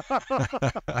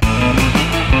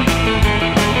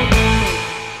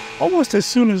 Almost as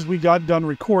soon as we got done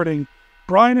recording,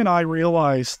 Bryan and I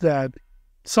realized that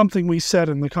something we said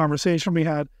in the conversation we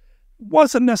had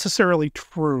wasn't necessarily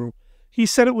true. He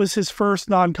said it was his first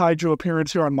non-kaiju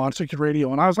appearance here on Monster Kid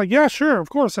Radio, and I was like, yeah, sure,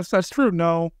 of course, that's true.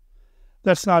 No,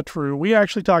 that's not true. We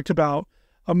actually talked about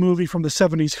a movie from the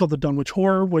 70s called The Dunwich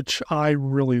Horror, which I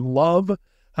really love,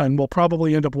 and we'll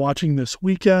probably end up watching this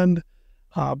weekend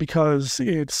because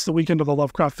it's the weekend of the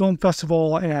Lovecraft Film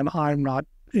Festival, and I'm not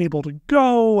able to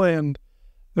go, and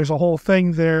there's a whole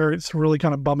thing there. It's really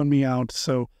kind of bumming me out.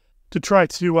 So to try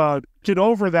to get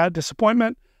over that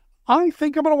disappointment, I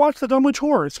think I'm going to watch The Dunwich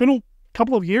Horror. It's been a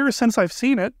couple of years since I've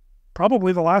seen it.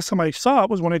 Probably the last time I saw it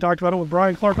was when I talked about it with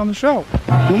Bryan Clark on the show.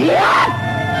 He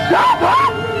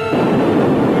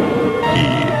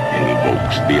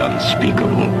invokes the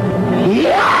unspeakable.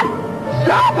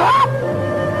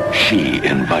 She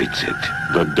invites it.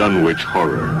 The Dunwich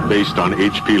Horror, based on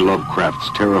H.P. Lovecraft's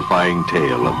terrifying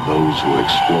tale of those who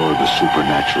explore the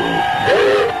supernatural.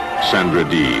 Sandra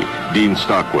Dee, Dean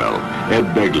Stockwell,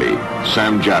 Ed Begley,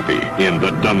 Sam Jaffe in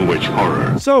The Dunwich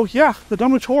Horror. So, yeah, The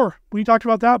Dunwich Horror. We talked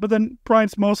about that, but then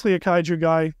Bryan's mostly a kaiju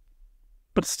guy.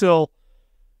 But still,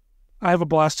 I have a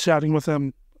blast chatting with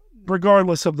him,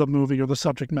 regardless of the movie or the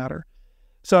subject matter.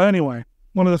 So anyway,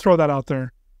 wanted to throw that out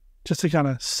there, just to kind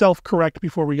of self-correct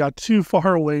before we got too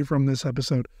far away from this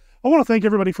episode. I want to thank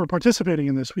everybody for participating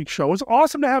in this week's show. It was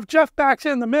awesome to have Jeff back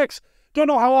in the mix. Don't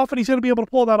know how often he's going to be able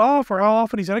to pull that off or how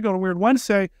often he's going to go to Weird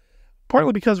Wednesday,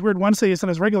 partly because Weird Wednesday isn't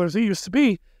as regular as it used to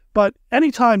be. But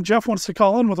anytime Jeff wants to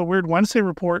call in with a Weird Wednesday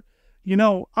report, you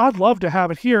know, I'd love to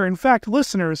have it here. In fact,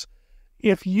 listeners,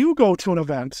 if you go to an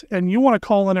event and you want to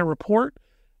call in a report,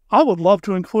 I would love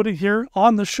to include it here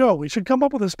on the show. We should come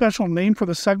up with a special name for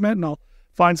the segment, and I'll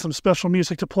find some special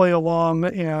music to play along,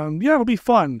 and yeah, it'll be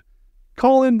fun.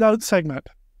 Call in that segment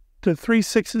to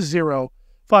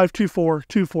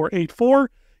 360-524-2484.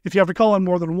 If you have to call in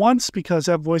more than once because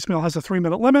that voicemail has a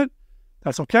 3-minute limit,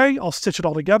 that's okay. I'll stitch it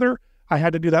all together. I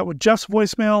had to do that with Jeff's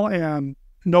voicemail, and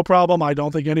no problem. I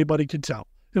don't think anybody could tell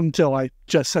until I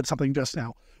just said something just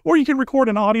now. Or you can record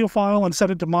an audio file and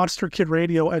send it to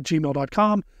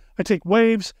monsterkidradio@gmail.com. I take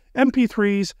waves,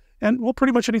 MP3s, and, well,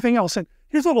 pretty much anything else. And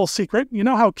here's a little secret. You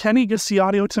know how Kenny gets the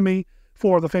audio to me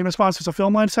for the Famous Monsters of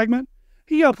Filmline segment?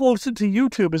 He uploads it to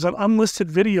YouTube as an unlisted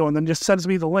video and then just sends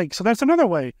me the link. So that's another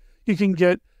way you can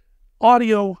get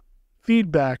audio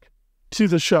feedback to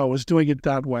the show, is doing it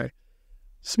that way.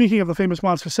 Speaking of the Famous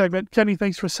Monster segment, Kenny,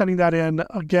 thanks for sending that in.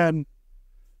 Again,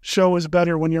 show is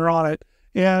better when you're on it.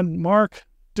 And Mark,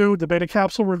 dude, the Beta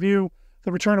Capsule review,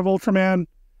 The Return of Ultraman.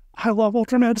 I love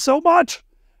Ultraman so much.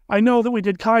 I know that we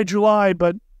did Kai July,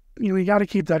 but you know, you got to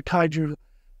keep that kaiju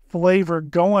flavor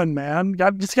going, man.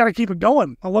 Just got to keep it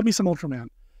going. I love me some Ultraman.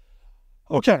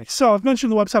 Okay, so I've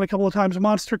mentioned the website a couple of times,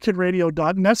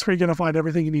 monsterkidradio.net. That's where you're going to find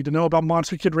everything you need to know about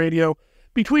Monster Kid Radio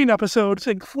between episodes,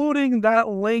 including that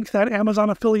link, that Amazon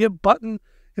affiliate button,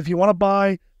 if you want to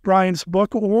buy Bryan's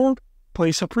book or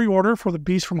place a pre-order for The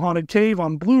Beast from Haunted Cave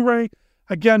on Blu-ray.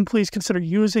 Again, please consider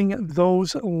using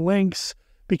those links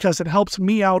because it helps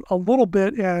me out a little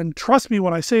bit, and trust me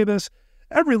when I say this,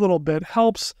 every little bit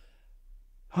helps.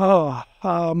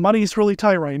 Money's really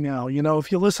tight right now. You know,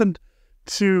 if you listened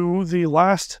to the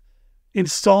last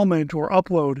installment or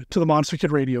upload to the Monster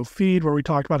Kid Radio feed where we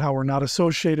talked about how we're not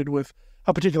associated with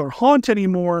a particular haunt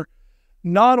anymore.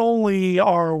 Not only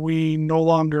are we no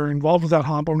longer involved with that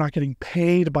haunt, but we're not getting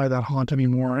paid by that haunt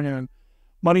anymore. And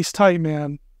money's tight,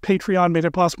 man. Patreon made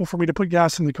it possible for me to put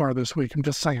gas in the car this week. I'm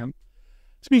just saying.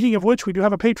 Speaking of which, we do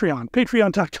have a Patreon,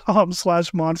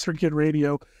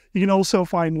 patreon.com/MonsterKidRadio. You can also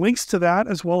find links to that,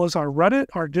 as well as our Reddit,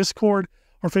 our Discord,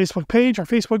 our Facebook page, our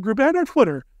Facebook group, and our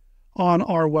Twitter on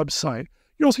our website.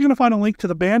 You're also going to find a link to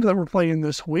the band that we're playing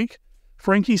this week,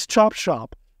 Frankie's Chop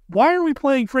Shop. Why are we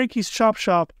playing Frankie's Chop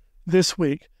Shop this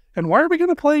week? And why are we going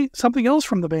to play something else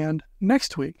from the band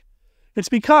next week? It's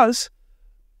because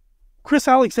Chris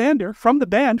Alexander from the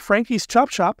band Frankie's Chop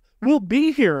Shop will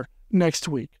be here next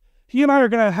week. He and I are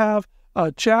going to have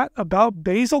a chat about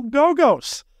Basil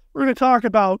Gogos. We're going to talk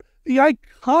about the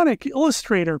iconic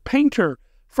illustrator, painter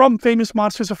from Famous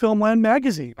Monsters of Filmland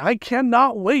magazine. I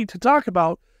cannot wait to talk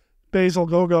about Basil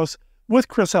Gogos with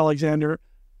Chris Alexander,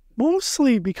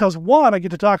 mostly because, one, I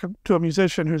get to talk to a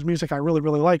musician whose music I really,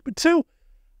 really like, but two,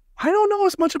 I don't know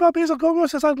as much about Basil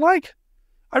Gogos as I'd like.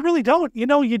 I really don't. You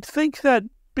know, you'd think that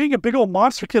being a big old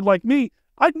monster kid like me,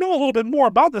 I'd know a little bit more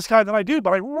about this guy than I do,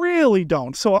 but I really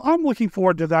don't. So I'm looking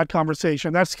forward to that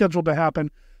conversation. That's scheduled to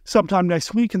happen sometime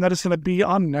next week, and that is going to be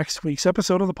on next week's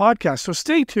episode of the podcast. So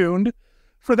stay tuned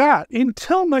for that.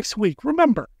 Until next week,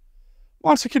 remember,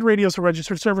 Monster Kid Radio is a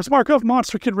registered service mark of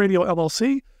Monster Kid Radio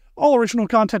LLC. All original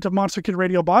content of Monster Kid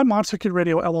Radio by Monster Kid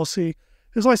Radio LLC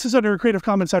is licensed under a Creative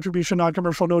Commons Attribution,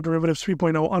 Non-Commercial, No Derivatives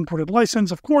 3.0 Unported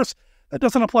license. Of course, that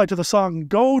doesn't apply to the song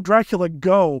Go Dracula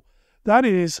Go. That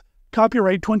is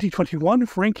copyright 2021,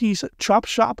 Frankie's Chop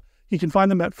Shop. You can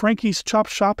find them at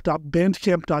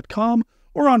frankieschopshop.bandcamp.com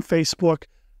or on Facebook.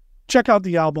 Check out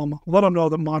the album. Let them know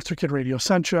that Monster Kid Radio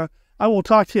sent you. I will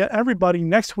talk to you, everybody,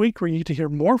 next week where you get to hear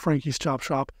more Frankie's Chop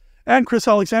Shop and Chris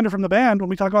Alexander from the band when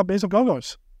we talk about Basil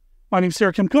Gogos. My name's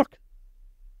Sarah Kim Cook.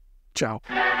 Ciao.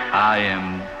 I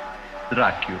am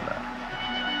Dracula.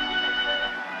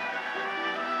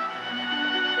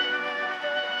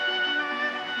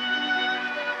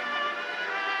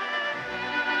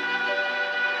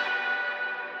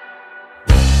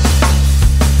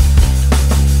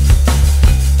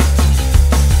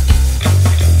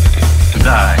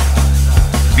 Die.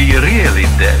 Be really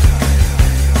dead.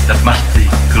 That must be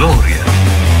glorious.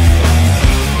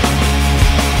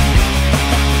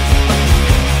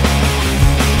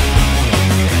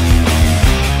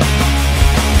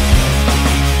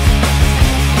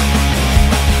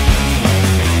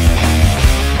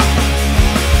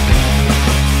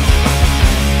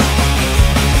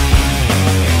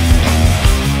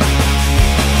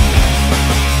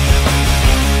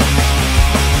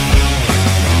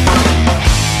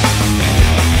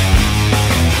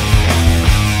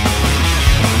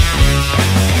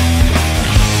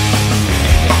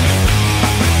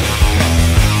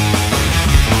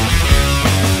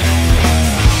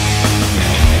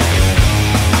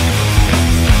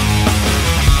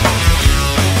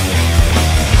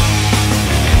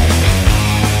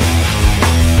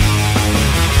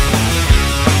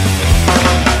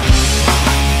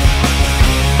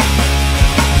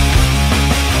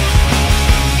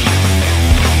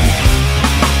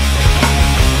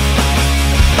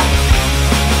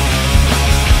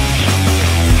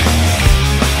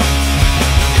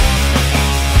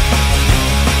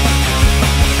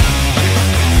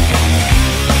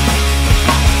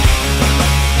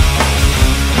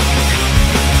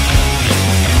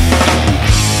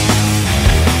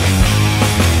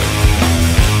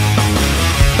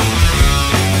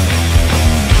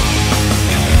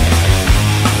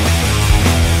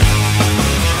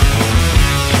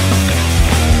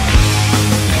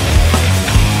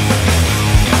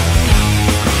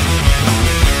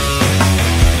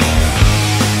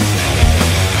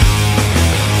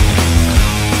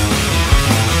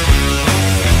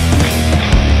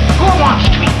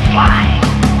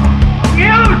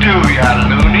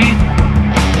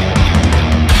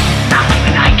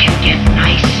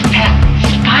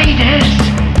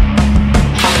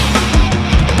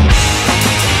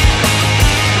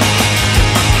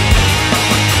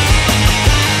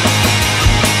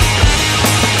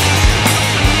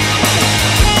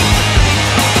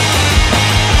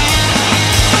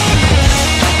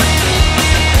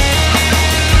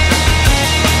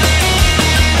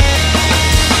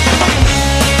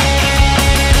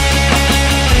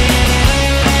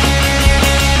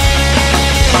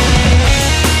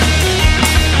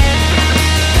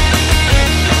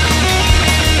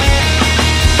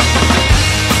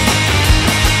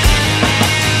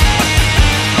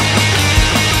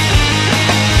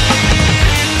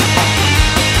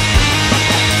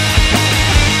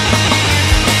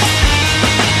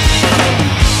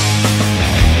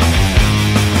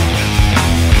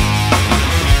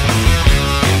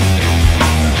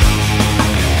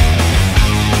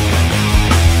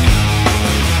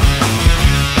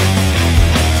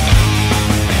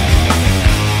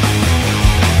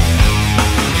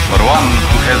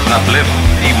 does not live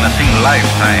even a single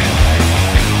lifetime.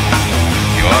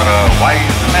 You are a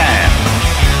wise man,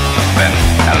 Ben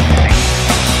Alcine.